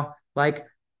 like,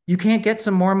 you can't get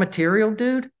some more material,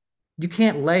 dude. You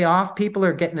can't lay off people who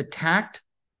are getting attacked,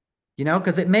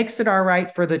 because it makes it all right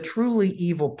for the truly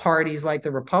evil parties like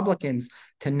the Republicans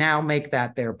to now make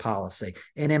that their policy.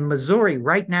 And in Missouri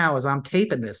right now, as I'm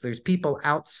taping this, there's people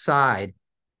outside,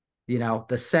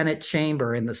 the Senate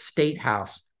chamber in the state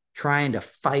house trying to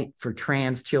fight for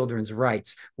trans children's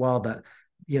rights while the,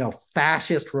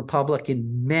 fascist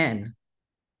Republican men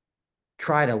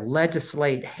try to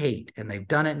legislate hate. And they've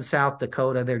done it in South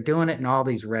Dakota. They're doing it in all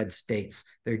these red states.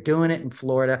 They're doing it in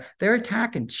Florida. They're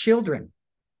attacking children.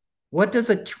 What does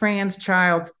a trans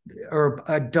child or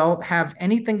adult have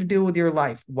anything to do with your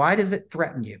life? Why does it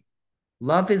threaten you?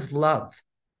 Love is love.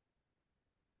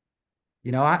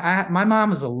 My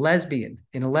mom is a lesbian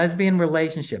in a lesbian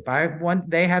relationship.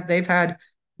 They've had,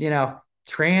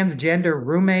 transgender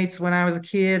roommates when I was a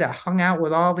kid. I hung out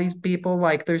with all these people.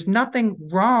 Like, there's nothing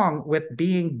wrong with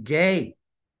being gay,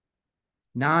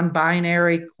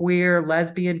 non-binary, queer,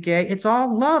 lesbian, gay. It's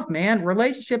all love, man.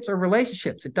 Relationships are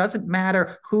relationships. It doesn't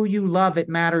matter who you love. It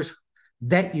matters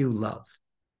that you love.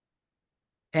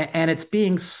 And it's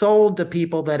being sold to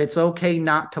people that it's okay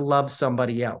not to love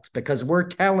somebody else because we're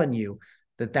telling you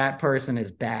that that person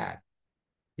is bad.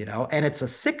 And it's a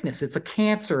sickness, it's a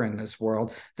cancer in this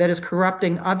world that is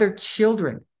corrupting other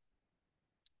children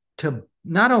to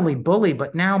not only bully,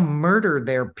 but now murder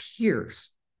their peers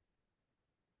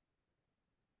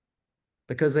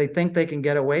because they think they can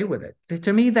get away with it.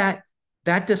 To me, that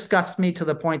disgusts me to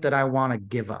the point that I want to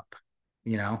give up,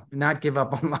 not give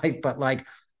up on life, but like,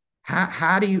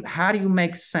 how do you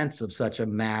make sense of such a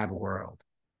mad world?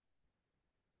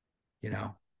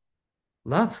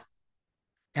 Love,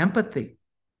 empathy,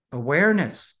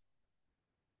 awareness,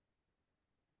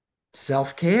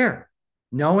 self-care,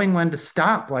 knowing when to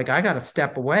stop. Like, I got to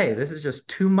step away. This is just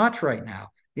too much right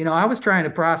now. I was trying to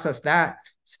process that,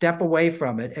 step away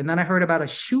from it. And then I heard about a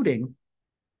shooting,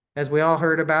 as we all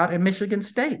heard about, in Michigan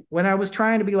State. When I was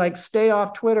trying to be like, stay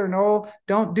off Twitter, Noel,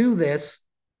 don't do this.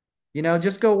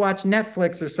 Just go watch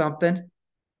Netflix or something.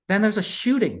 Then there's a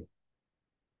shooting,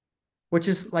 which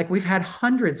is like, we've had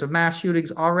hundreds of mass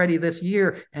shootings already this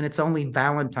year, and it's only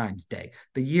Valentine's Day.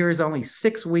 The year is only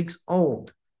 6 weeks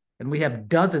old, and we have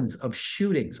dozens of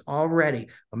shootings already,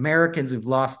 Americans who've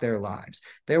lost their lives.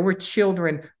 There were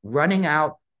children running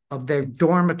out of their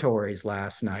dormitories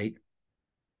last night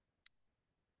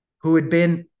who had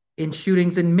been in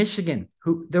shootings in Michigan.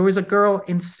 There was a girl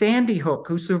in Sandy Hook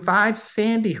who survived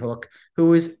Sandy Hook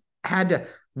who had to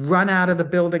run out of the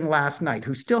building last night,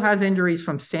 who still has injuries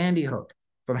from Sandy Hook,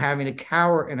 from having to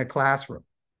cower in a classroom.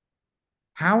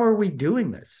 How are we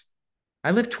doing this?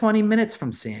 I live 20 minutes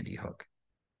from Sandy Hook.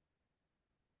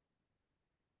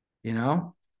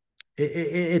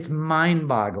 It's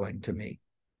mind-boggling to me,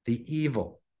 the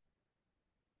evil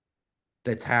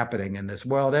that's happening in this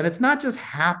world. And it's not just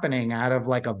happening out of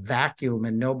like a vacuum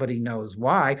and nobody knows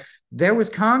why. There was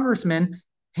congressmen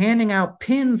handing out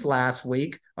pins last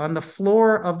week on the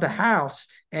floor of the House,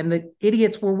 and the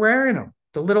idiots were wearing them,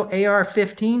 the little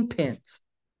AR-15 pins,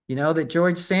 that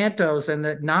George Santos and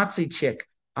the Nazi chick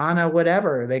Anna,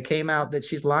 whatever. They came out that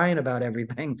she's lying about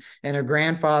everything, and her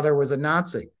grandfather was a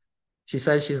Nazi. She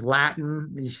says she's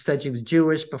Latin. She said she was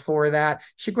Jewish before that.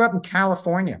 She grew up in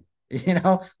California,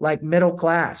 like middle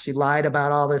class. She lied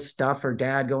about all this stuff, her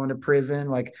dad going to prison,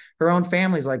 like her own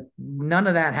family's like, none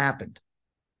of that happened,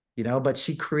 but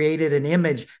she created an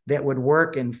image that would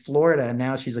work in Florida. And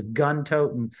now she's a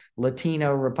gun-toting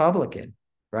Latino Republican,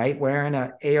 right? Wearing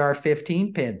an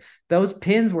AR-15 pin. Those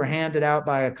pins were handed out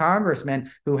by a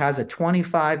congressman who has a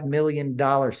 $25 million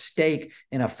stake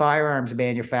in a firearms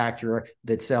manufacturer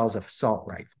that sells assault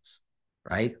rifles,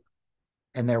 right?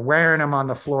 And they're wearing them on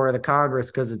the floor of the Congress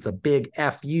because it's a big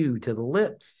FU to the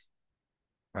libs,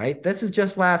 right? This is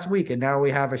just last week, and now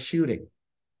we have a shooting.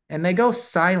 And they go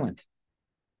silent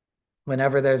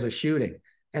whenever there's a shooting,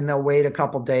 and they'll wait a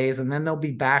couple days, and then they'll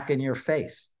be back in your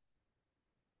face.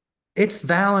 It's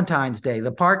Valentine's Day.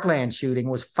 The Parkland shooting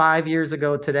was 5 years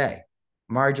ago today.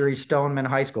 Marjorie Stoneman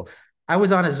High School. I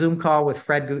was on a Zoom call with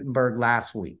Fred Gutenberg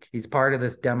last week. He's part of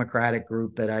this Democratic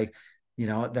group that I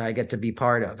get to be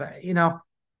part of.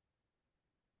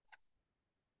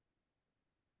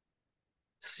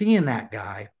 Seeing that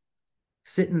guy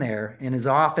sitting there in his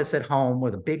office at home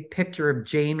with a big picture of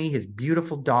Jamie, his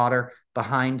beautiful daughter,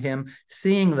 behind him,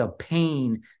 seeing the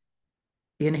pain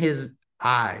in his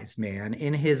eyes, man,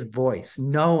 in his voice,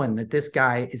 knowing that this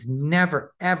guy is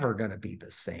never, ever going to be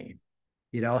the same.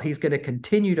 He's going to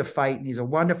continue to fight, and he's a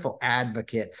wonderful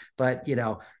advocate, but,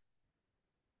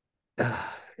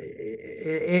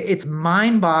 it's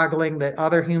mind-boggling that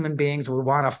other human beings would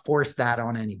want to force that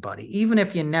on anybody. Even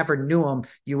if you never knew them,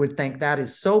 you would think that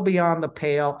is so beyond the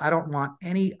pale. I don't want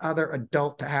any other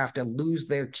adult to have to lose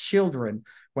their children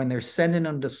when they're sending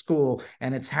them to school,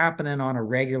 and it's happening on a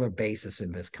regular basis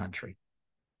in this country.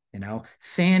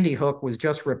 Sandy Hook was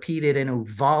just repeated in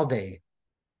Uvalde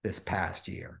this past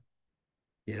year.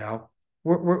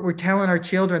 We're telling our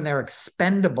children they're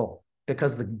expendable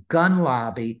because the gun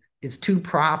lobby is too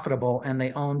profitable and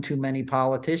they own too many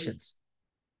politicians.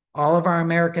 All of our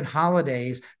American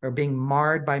holidays are being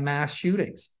marred by mass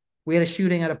shootings. We had a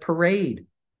shooting at a parade,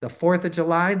 the 4th of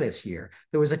July this year.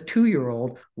 There was a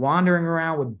 2-year-old wandering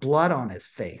around with blood on his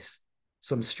face.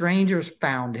 Some strangers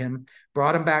found him,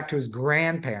 brought him back to his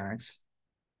grandparents.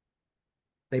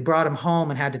 They brought him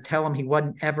home and had to tell him he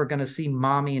wasn't ever going to see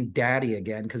mommy and daddy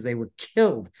again because they were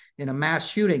killed in a mass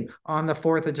shooting on the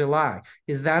 4th of July.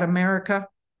 Is that America?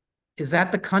 Is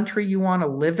that the country you want to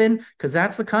live in? Because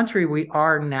that's the country we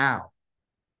are now.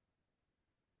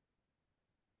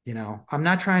 I'm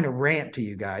not trying to rant to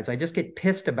you guys. I just get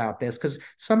pissed about this because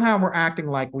somehow we're acting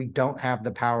like we don't have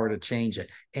the power to change it.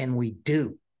 And we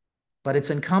do. But it's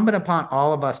incumbent upon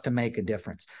all of us to make a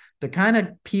difference. The kind of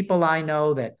people I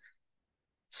know that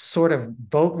sort of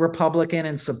vote Republican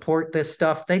and support this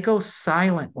stuff, they go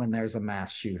silent when there's a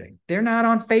mass shooting. They're not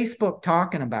on Facebook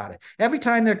talking about it. Every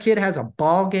time their kid has a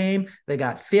ball game, they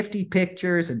got 50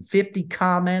 pictures and 50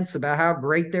 comments about how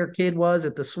great their kid was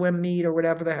at the swim meet or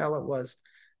whatever the hell it was,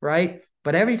 right?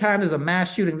 But every time there's a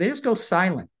mass shooting, they just go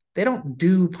silent. They don't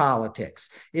do politics.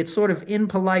 It's sort of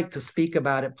impolite to speak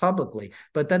about it publicly,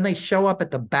 but then they show up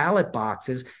at the ballot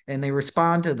boxes and they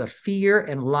respond to the fear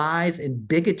and lies and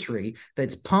bigotry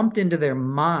that's pumped into their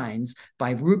minds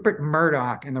by Rupert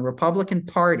Murdoch and the Republican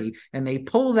Party, and they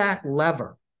pull that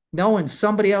lever, knowing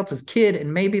somebody else's kid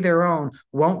and maybe their own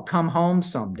won't come home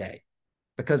someday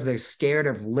because they're scared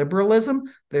of liberalism,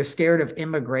 they're scared of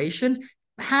immigration.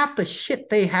 Half the shit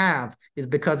they have is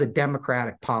because of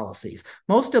Democratic policies.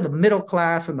 Most of the middle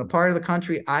class in the part of the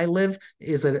country I live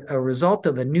is a result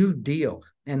of the New Deal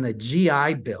and the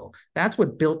GI Bill. That's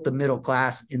what built the middle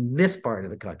class in this part of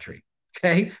the country.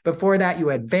 Okay. Before that, you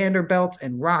had Vanderbilts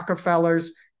and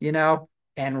Rockefellers,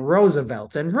 and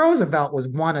Roosevelts. And Roosevelt was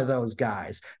one of those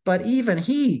guys. But even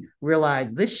he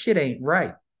realized this shit ain't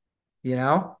right,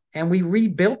 and we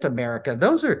rebuilt America.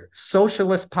 Those are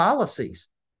socialist policies.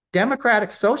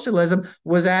 Democratic socialism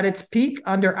was at its peak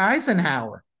under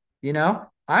Eisenhower.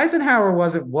 Eisenhower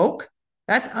wasn't woke.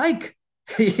 That's Ike.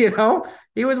 He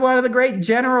was one of the great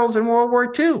generals in World War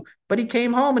II, but he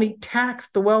came home and he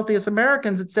taxed the wealthiest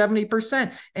Americans at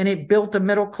 70%, and it built a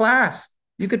middle class.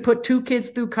 You could put 2 kids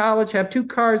through college, have 2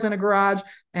 cars in a garage,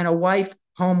 and a wife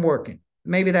home working.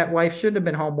 Maybe that wife shouldn't have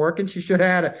been home working. She should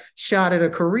have had a shot at a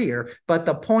career. But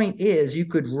the point is, you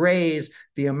could raise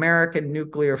the American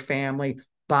nuclear family,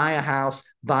 buy a house,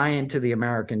 buy into the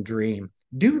American dream,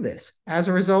 do this as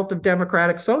a result of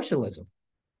democratic socialism.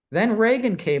 Then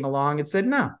Reagan came along and said,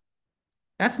 no,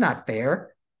 that's not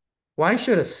fair. Why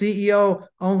should a CEO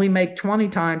only make 20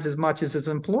 times as much as his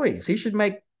employees? He should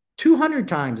make 200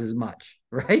 times as much,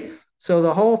 right? So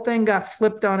the whole thing got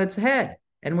flipped on its head,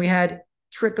 and we had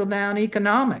trickle down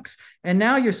economics. And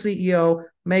now your CEO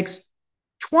makes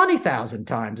 20,000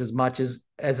 times as much as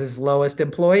his lowest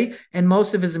employee. And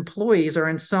most of his employees are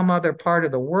in some other part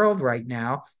of the world right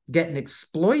now getting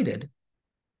exploited,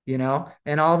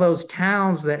 and all those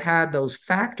towns that had those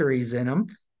factories in them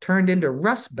turned into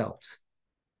rust belts,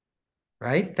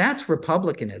 right? That's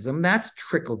republicanism. That's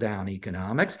trickle down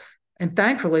economics. And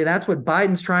thankfully, that's what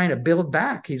Biden's trying to build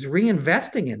back. He's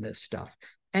reinvesting in this stuff.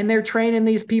 And they're training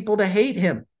these people to hate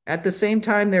him. At the same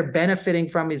time, they're benefiting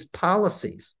from his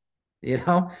policies.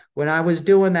 When I was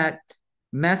doing that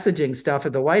messaging stuff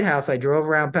at the White House, I drove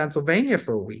around Pennsylvania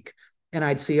for a week and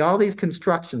I'd see all these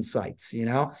construction sites,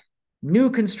 new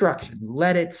construction,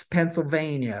 Leaditz,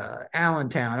 Pennsylvania,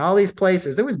 Allentown, all these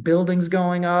places. There was buildings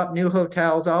going up, new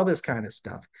hotels, all this kind of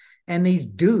stuff. And these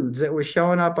dudes that were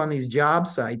showing up on these job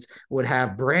sites would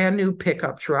have brand new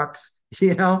pickup trucks,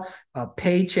 a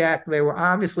paycheck. They were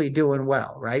obviously doing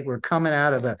well, right? We're coming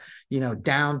out of the,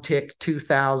 down tick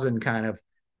 2000 kind of,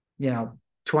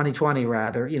 2020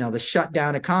 rather, the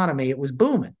shutdown economy. It was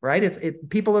booming, right? It's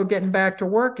people are getting back to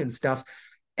work and stuff.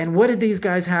 And what did these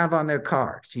guys have on their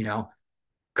cars?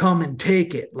 Come and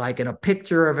take it, like in a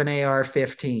picture of an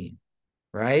AR-15,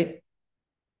 right?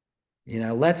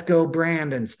 Let's go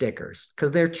Brandon stickers,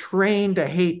 because they're trained to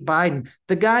hate Biden,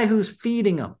 the guy who's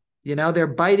feeding them. They're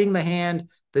biting the hand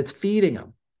that's feeding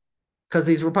them, because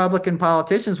these Republican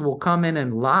politicians will come in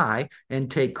and lie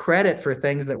and take credit for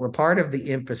things that were part of the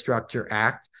Infrastructure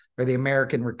Act or the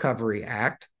American Recovery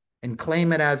Act and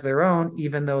claim it as their own,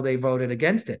 even though they voted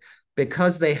against it,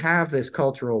 because they have this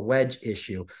cultural wedge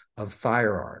issue of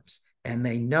firearms. And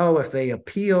they know if they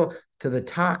appeal to the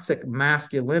toxic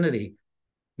masculinity,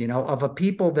 of a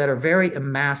people that are very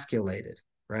emasculated,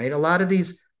 right? A lot of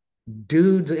these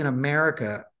dudes in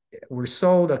America were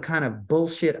sold a kind of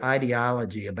bullshit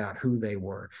ideology about who they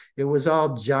were. It was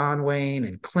all John Wayne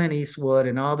and Clint Eastwood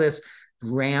and all this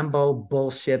Rambo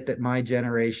bullshit that my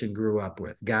generation grew up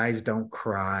with. Guys don't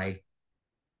cry.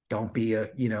 Don't be what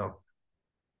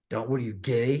are you,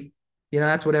 gay?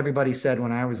 That's what everybody said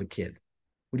when I was a kid.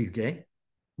 What are you, gay?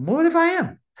 What if I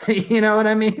am? You know what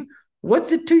I mean?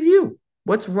 What's it to you?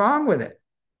 What's wrong with it?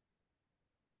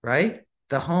 Right?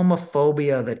 The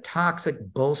homophobia, the toxic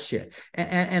bullshit.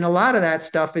 And a lot of that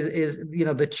stuff is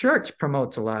the church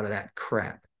promotes a lot of that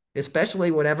crap,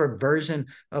 especially whatever version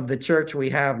of the church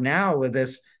we have now with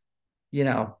this,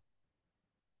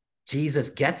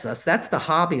 Jesus gets us. That's the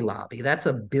Hobby Lobby. That's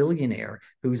a billionaire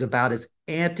who's about as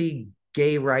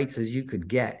anti-gay rights as you could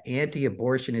get,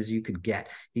 anti-abortion as you could get.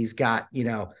 He's got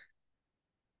Sam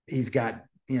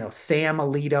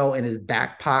Alito in his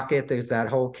back pocket. There's that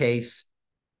whole case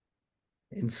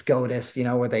in SCOTUS,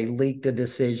 where they leaked a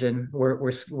decision where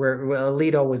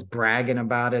Alito was bragging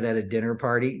about it at a dinner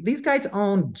party. These guys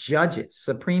own judges,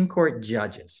 Supreme Court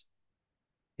judges,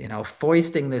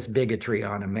 foisting this bigotry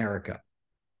on America.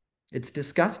 It's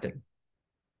disgusting.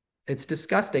 It's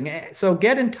disgusting. So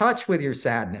get in touch with your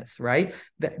sadness, right?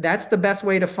 That's the best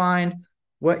way to find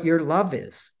what your love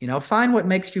is. Find what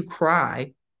makes you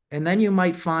cry, and then you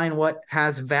might find what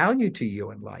has value to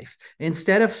you in life.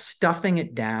 Instead of stuffing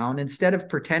it down, instead of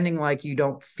pretending like you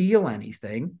don't feel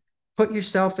anything, put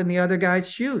yourself in the other guy's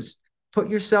shoes. Put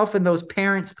yourself in those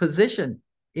parents' position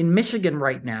in Michigan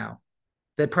right now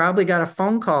that probably got a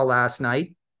phone call last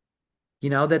night,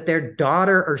 that their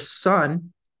daughter or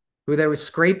son, who they were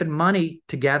scraping money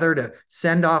together to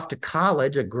send off to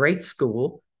college, a great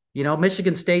school.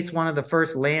 Michigan State's one of the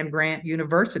first land grant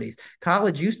universities.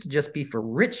 College used to just be for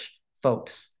rich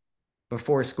folks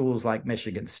before schools like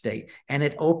Michigan State. And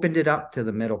it opened it up to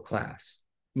the middle class,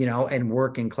 and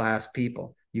working class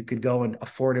people. You could go and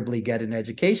affordably get an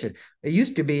education. It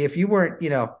used to be if you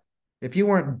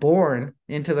weren't born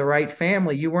into the right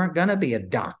family, you weren't going to be a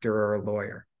doctor or a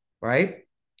lawyer, right?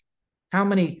 How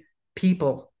many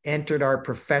people entered our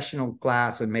professional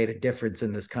class and made a difference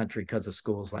in this country because of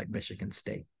schools like Michigan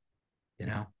State?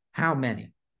 How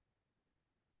many?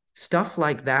 Stuff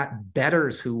like that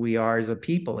betters who we are as a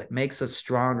people. It makes us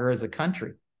stronger as a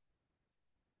country.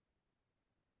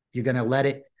 You're going to let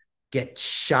it get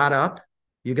shot up?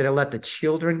 You're going to let the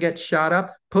children get shot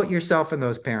up? Put yourself in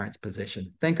those parents'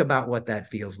 position. Think about what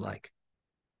that feels like.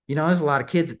 There's a lot of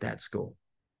kids at that school,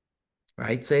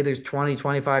 right? Say there's 20,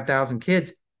 25,000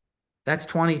 kids. That's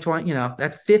 20,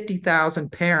 that's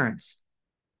 50,000 parents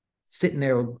sitting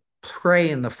there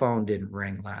praying the phone didn't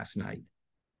ring last night,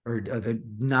 or the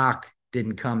knock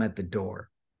didn't come at the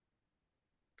door.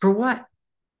 For what?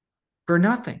 For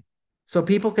nothing. So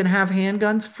people can have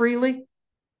handguns freely?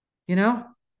 It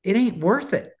ain't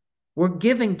worth it. We're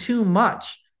giving too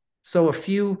much so a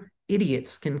few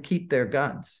idiots can keep their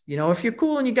guns. You know, if you're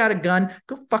cool and you got a gun,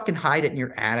 go fucking hide it in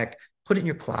your attic, put it in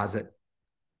your closet.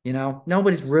 You know,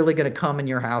 nobody's really going to come in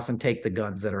your house and take the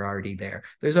guns that are already there.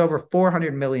 There's over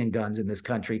 400 million guns in this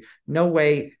country. No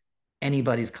way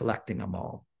anybody's collecting them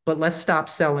all. But let's stop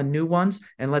selling new ones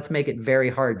and let's make it very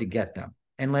hard to get them.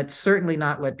 And let's certainly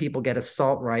not let people get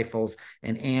assault rifles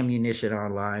and ammunition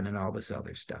online and all this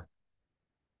other stuff.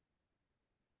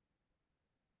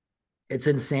 It's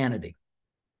insanity.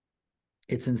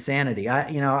 It's insanity.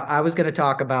 I was going to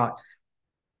talk about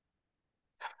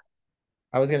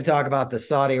the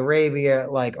Saudi Arabia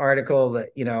like article that,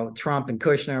 you know, Trump and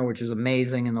Kushner, which was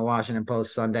amazing in the Washington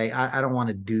Post Sunday. I don't want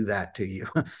to do that to you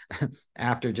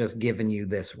after just giving you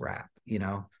this rap, you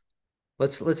know.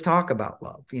 Let's talk about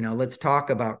love, you know, let's talk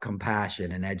about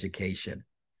compassion and education.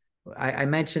 I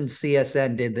mentioned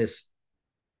CSN did this,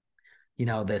 you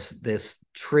know, this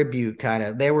tribute kind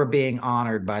of, they were being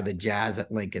honored by the Jazz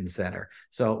at Lincoln Center.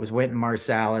 So it was Wynton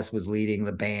Marsalis was leading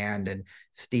the band, and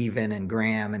Stephen and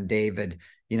Graham and David,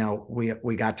 you know,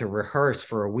 we got to rehearse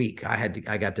for a week. I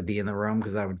got to be in the room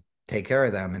because I would take care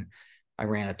of them, and I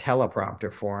ran a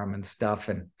teleprompter for them and stuff,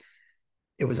 and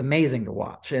it was amazing to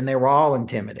watch. And they were all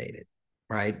intimidated,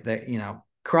 right? That, you know,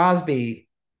 Crosby,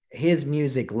 his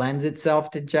music lends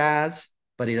itself to jazz,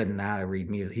 but he doesn't know how to read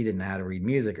music. He didn't know how to read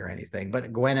music or anything.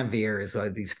 But Guinevere is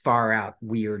like these far out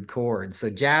weird chords.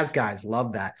 So jazz guys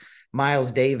love that.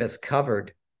 Miles Davis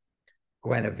covered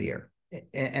Guinevere.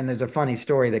 And there's a funny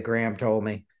story that Graham told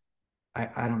me.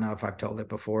 I don't know if I've told it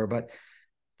before, but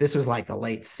this was like the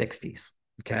late 60s.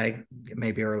 Okay,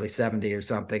 maybe early 70 or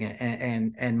something.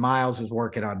 And Miles was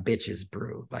working on Bitches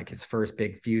Brew, like his first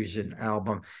big fusion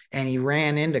album. And he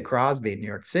ran into Crosby in New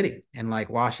York City in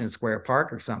like Washington Square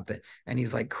Park or something. And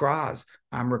he's like, Cros,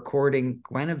 I'm recording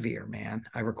Guinevere, man.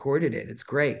 I recorded it. It's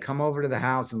great. Come over to the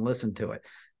house and listen to it.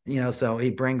 You know, so he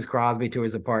brings Crosby to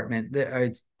his apartment.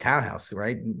 It's townhouse,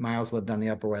 right? Miles lived on the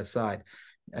Upper West Side,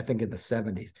 I think in the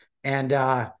 70s.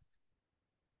 And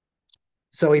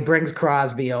so he brings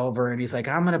Crosby over and he's like,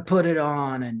 I'm going to put it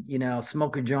on and, you know,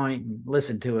 smoke a joint and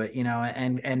listen to it, you know,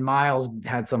 and Miles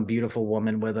had some beautiful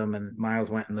woman with him, and Miles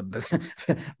went in the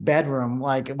bedroom,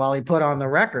 like while he put on the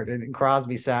record, and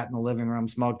Crosby sat in the living room,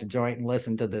 smoked a joint and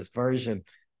listened to this version,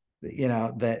 you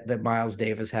know, that Miles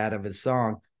Davis had of his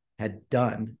song had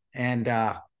done, and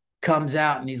comes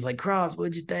out and he's like, Cros,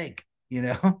 what'd you think? You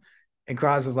know, and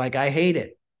Cros is like, I hate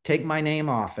it. Take my name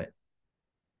off it.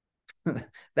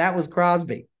 That was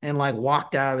Crosby, and like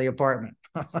walked out of the apartment.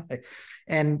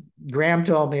 And Graham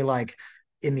told me like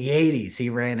in the 80s he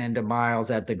ran into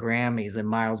Miles at the Grammys, and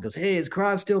Miles goes, hey, is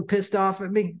Cros still pissed off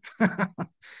at me?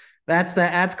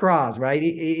 That's Cros, right?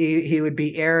 He would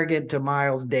be arrogant to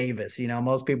Miles Davis. You know,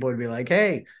 most people would be like,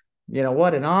 hey, you know,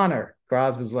 what an honor.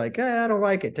 Cros was like, hey, I don't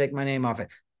like it, take my name off it.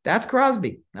 That's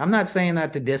Crosby. I'm not saying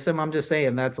that to diss him. I'm just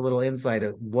saying that's a little insight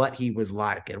of what he was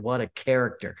like and what a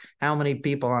character. How many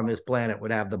people on this planet would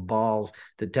have the balls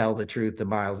to tell the truth to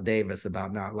Miles Davis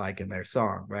about not liking their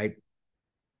song, right?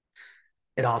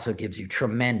 It also gives you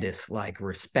tremendous like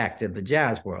respect in the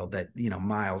jazz world that, you know,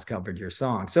 Miles covered your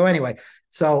song. So anyway,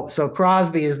 so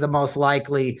Crosby is the most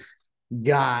likely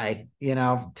guy, you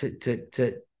know,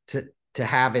 to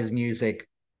have his music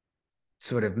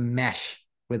sort of mesh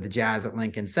with the Jazz at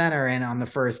Lincoln Center. And on the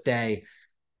first day,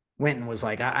 Wynton was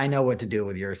like, I know what to do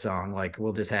with your song. Like,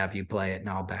 we'll just have you play it and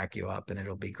I'll back you up and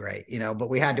it'll be great. You know, but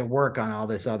we had to work on all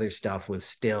this other stuff with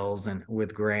Stills and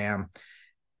with Graham.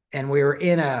 And we were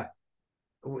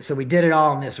so we did it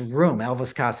all in this room.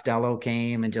 Elvis Costello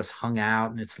came and just hung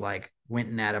out, and it's like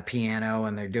Wynton at a piano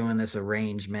and they're doing this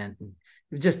arrangement. And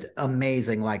it was just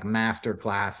amazing, like master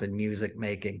class in music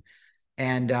making.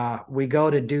 And we go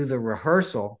to do the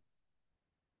rehearsal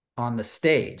on the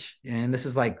stage, and this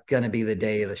is like going to be the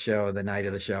day of the show, the night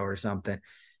of the show or something,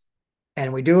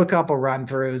 and we do a couple run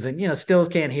throughs, and, you know, Stills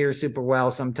can't hear super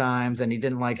well sometimes, and he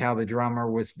didn't like how the drummer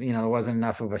was, you know, there wasn't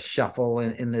enough of a shuffle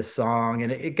in this song,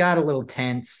 and it got a little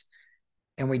tense.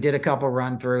 And we did a couple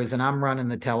run throughs, and I'm running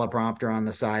the teleprompter on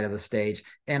the side of the stage,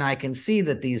 and I can see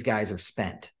that these guys are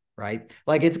spent, right?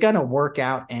 Like, it's going to work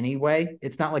out anyway.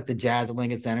 It's not like the Jazz at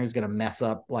Lincoln Center is going to mess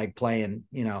up like playing,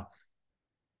 you know,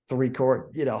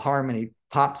 3-chord, you know, harmony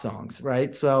pop songs,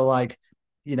 right? So like,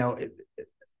 you know,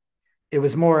 it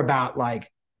was more about like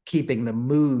keeping the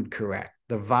mood correct,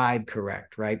 the vibe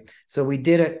correct, right? So we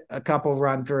did a couple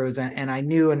run throughs, and I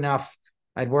knew enough.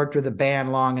 I'd worked with the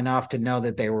band long enough to know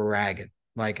that they were ragged.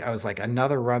 Like, I was like,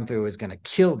 another run through is going to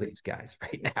kill these guys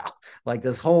right now. Like,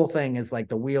 this whole thing is like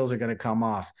the wheels are going to come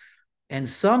off. And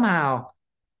somehow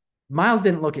Miles,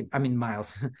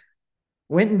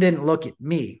 Wynton didn't look at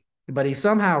me, but he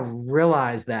somehow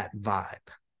realized that vibe.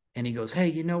 And he goes, hey,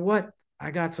 you know what?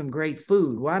 I got some great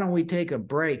food. Why don't we take a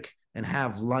break and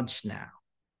have lunch now?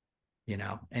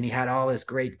 And he had all this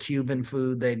great Cuban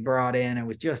food they'd brought in. It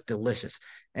was just delicious.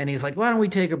 And he's like, why don't we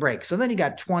take a break? So then he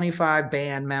got 25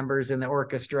 band members in the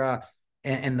orchestra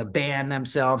and the band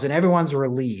themselves, and everyone's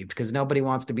relieved because nobody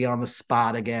wants to be on the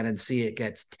spot again and see it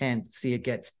gets tense,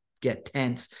 get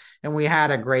tense. And we had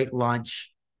a great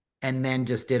lunch and then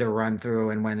just did a run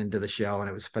through and went into the show, and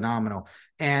it was phenomenal.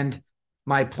 And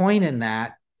my point in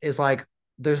that is like,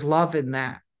 there's love in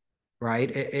that, right?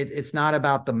 It's not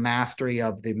about the mastery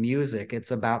of the music.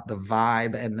 It's about the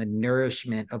vibe and the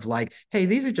nourishment of like, hey,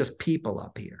 these are just people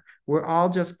up here. We're all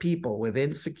just people with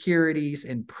insecurities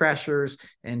and pressures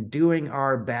and doing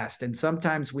our best. And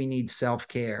sometimes we need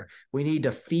self-care. We need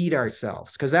to feed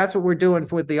ourselves because that's what we're doing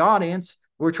with the audience.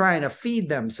 We're trying to feed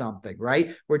them something,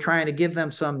 right? We're trying to give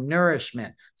them some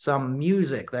nourishment, some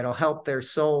music that'll help their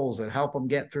souls and help them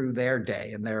get through their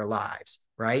day and their lives,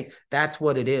 right? That's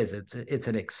what it is. It's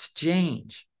an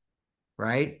exchange,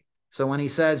 right? So when he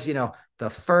says, the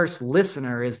first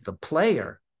listener is the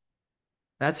player,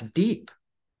 that's deep.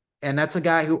 And that's a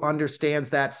guy who understands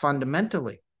that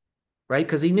fundamentally, right?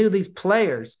 Because he knew these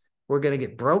players were going to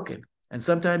get broken. And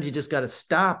sometimes you just got to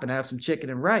stop and have some chicken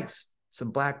and rice,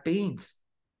 some black beans,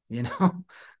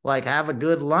 like have a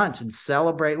good lunch and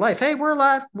celebrate life. Hey, we're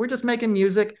alive. We're just making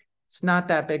music. It's not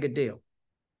that big a deal.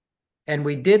 And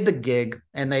we did the gig,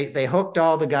 and they hooked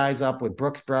all the guys up with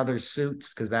Brooks Brothers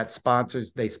suits because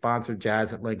they sponsored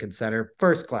jazz at Lincoln Center,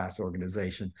 first class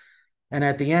organization. And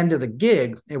at the end of the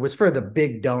gig, it was for the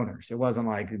big donors. It wasn't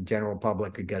like the general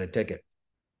public could get a ticket.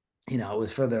 It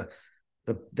was for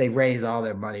they raise all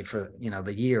their money for,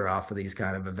 the year off of these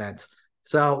kind of events.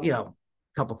 So, a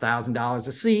couple $1,000s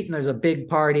a seat, and there's a big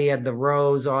party at the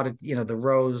Rose the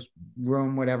Rose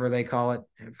room, whatever they call it,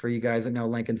 for you guys that know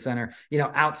Lincoln Center,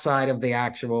 outside of the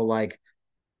actual like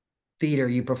theater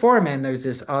you perform in. There's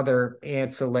this other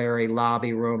ancillary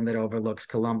lobby room that overlooks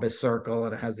Columbus Circle,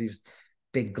 and it has these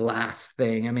big glass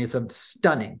thing. I mean, it's a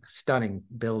stunning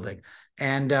building.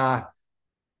 And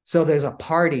so there's a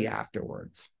party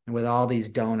afterwards with all these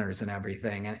donors and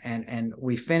everything. And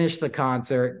we finished the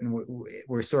concert, and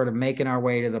we're sort of making our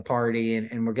way to the party,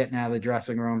 and we're getting out of the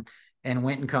dressing room. And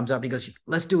Wynton comes up and he goes,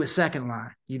 let's do a second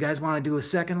line. You guys want to do a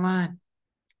second line?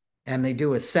 And they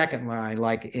do a second line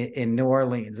like in New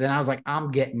Orleans. And I was like,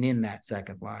 I'm getting in that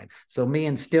second line. So me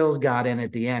and Stills got in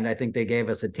at the end. I think they gave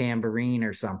us a tambourine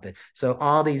or something. So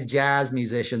all these jazz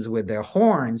musicians with their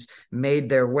horns made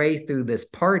their way through this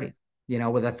party,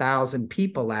 with 1,000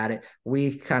 people at it.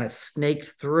 We kind of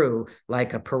snaked through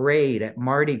like a parade at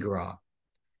Mardi Gras.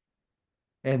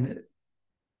 And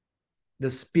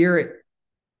the spirit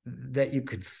that you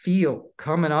could feel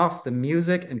coming off the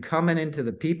music and coming into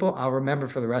the people, I'll remember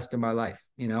for the rest of my life,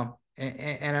 and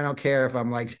I don't care if I'm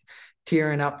like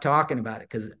tearing up talking about it,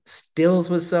 because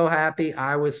Stills was so happy.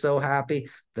 I was so happy.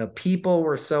 The people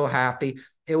were so happy.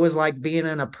 It was like being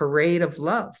in a parade of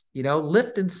love,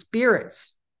 lifting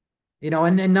spirits,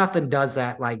 and nothing does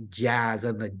that like jazz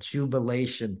and the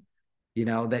jubilation,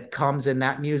 that comes in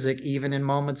that music, even in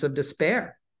moments of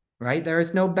despair, right? There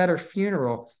is no better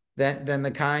funeral than the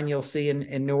kind you'll see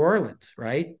in New Orleans,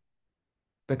 right?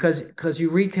 Because you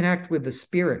reconnect with the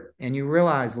spirit and you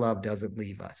realize love doesn't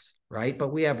leave us, right?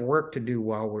 But we have work to do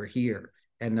while we're here.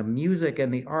 And the music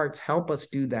and the arts help us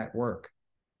do that work,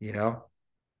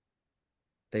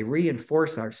 They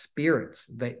reinforce our spirits.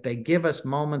 They give us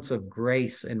moments of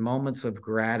grace and moments of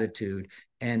gratitude,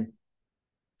 and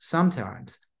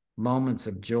sometimes moments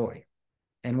of joy.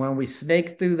 And when we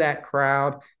snaked through that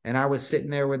crowd and I was sitting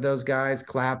there with those guys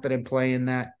clapping and playing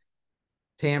that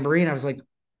tambourine, I was like,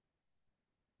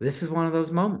 this is one of those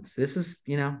moments. This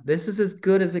is as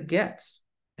good as it gets.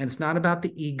 And it's not about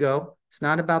the ego. It's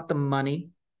not about the money,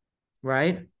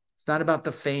 right? It's not about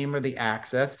the fame or the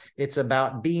access. It's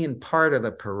about being part of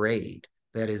the parade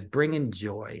that is bringing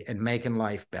joy and making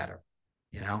life better,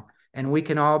 And we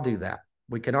can all do that.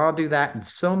 We can all do that in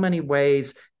so many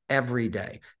ways every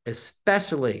day,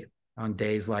 especially on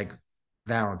days like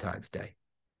Valentine's Day,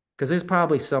 because there's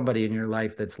probably somebody in your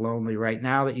life that's lonely right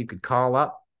now that you could call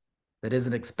up that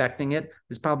isn't expecting it.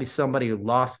 There's probably somebody who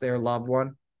lost their loved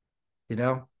one,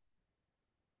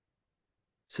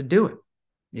 So do it,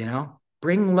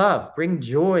 bring love, bring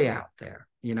joy out there,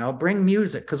 bring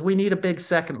music, because we need a big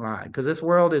second line, because this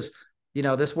world is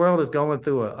going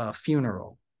through a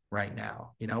funeral right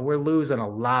now. We're losing a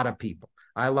lot of people.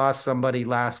 I lost somebody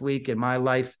last week in my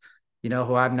life,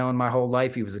 who I've known my whole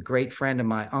life. He was a great friend of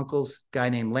my uncle's, guy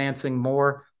named Lansing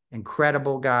Moore,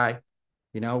 incredible guy.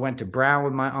 Went to Brown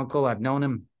with my uncle. I've known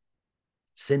him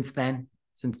since then,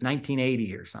 since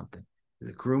 1980 or something.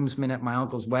 the groomsman at my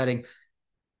uncle's wedding,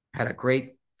 had a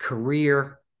great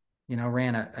career,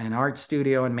 ran an art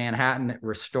studio in Manhattan that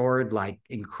restored like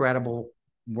incredible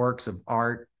works of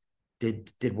art,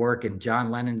 did work in John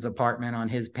Lennon's apartment on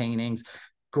his paintings,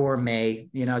 gourmet,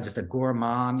 just a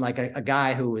gourmand, like a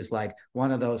guy who was like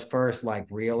one of those first like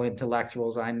real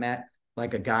intellectuals I met,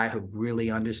 like a guy who really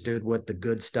understood what the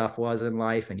good stuff was in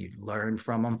life, and you learn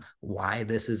from him why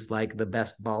this is like the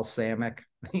best balsamic,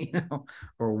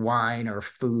 or wine or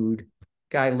food.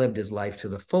 Guy lived his life to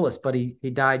the fullest, but he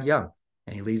died young,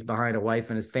 and he leaves behind a wife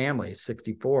and his family. He's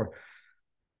 64.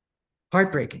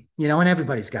 Heartbreaking, and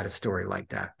everybody's got a story like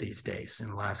that these days in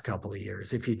the last couple of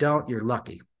years. If you don't, you're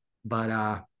lucky.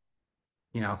 But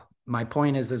my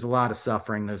point is there's a lot of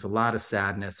suffering, there's a lot of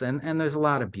sadness, and there's a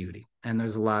lot of beauty, and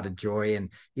there's a lot of joy. And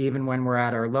even when we're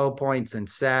at our low points and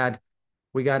sad,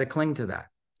 we got to cling to that.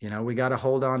 We got to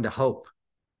hold on to hope.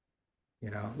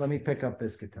 Let me pick up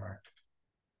this guitar.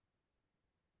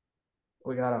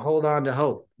 We got to hold on to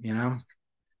hope.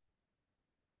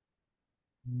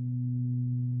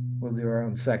 We'll do our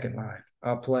own second line.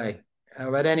 I'll play.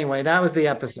 But anyway, that was the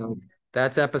episode.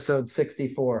 That's episode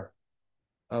 64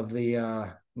 of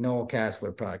the Noel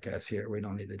Casler podcast here. We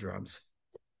don't need the drums.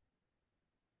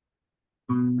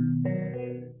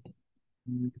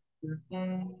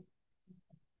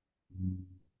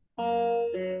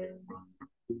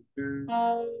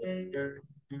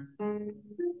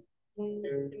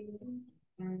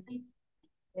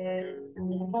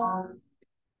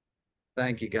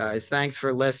 Thank you, guys. Thanks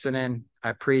for listening. I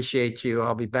appreciate you.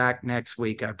 I'll be back next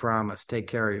week, I promise. Take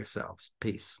care of yourselves.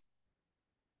 Peace.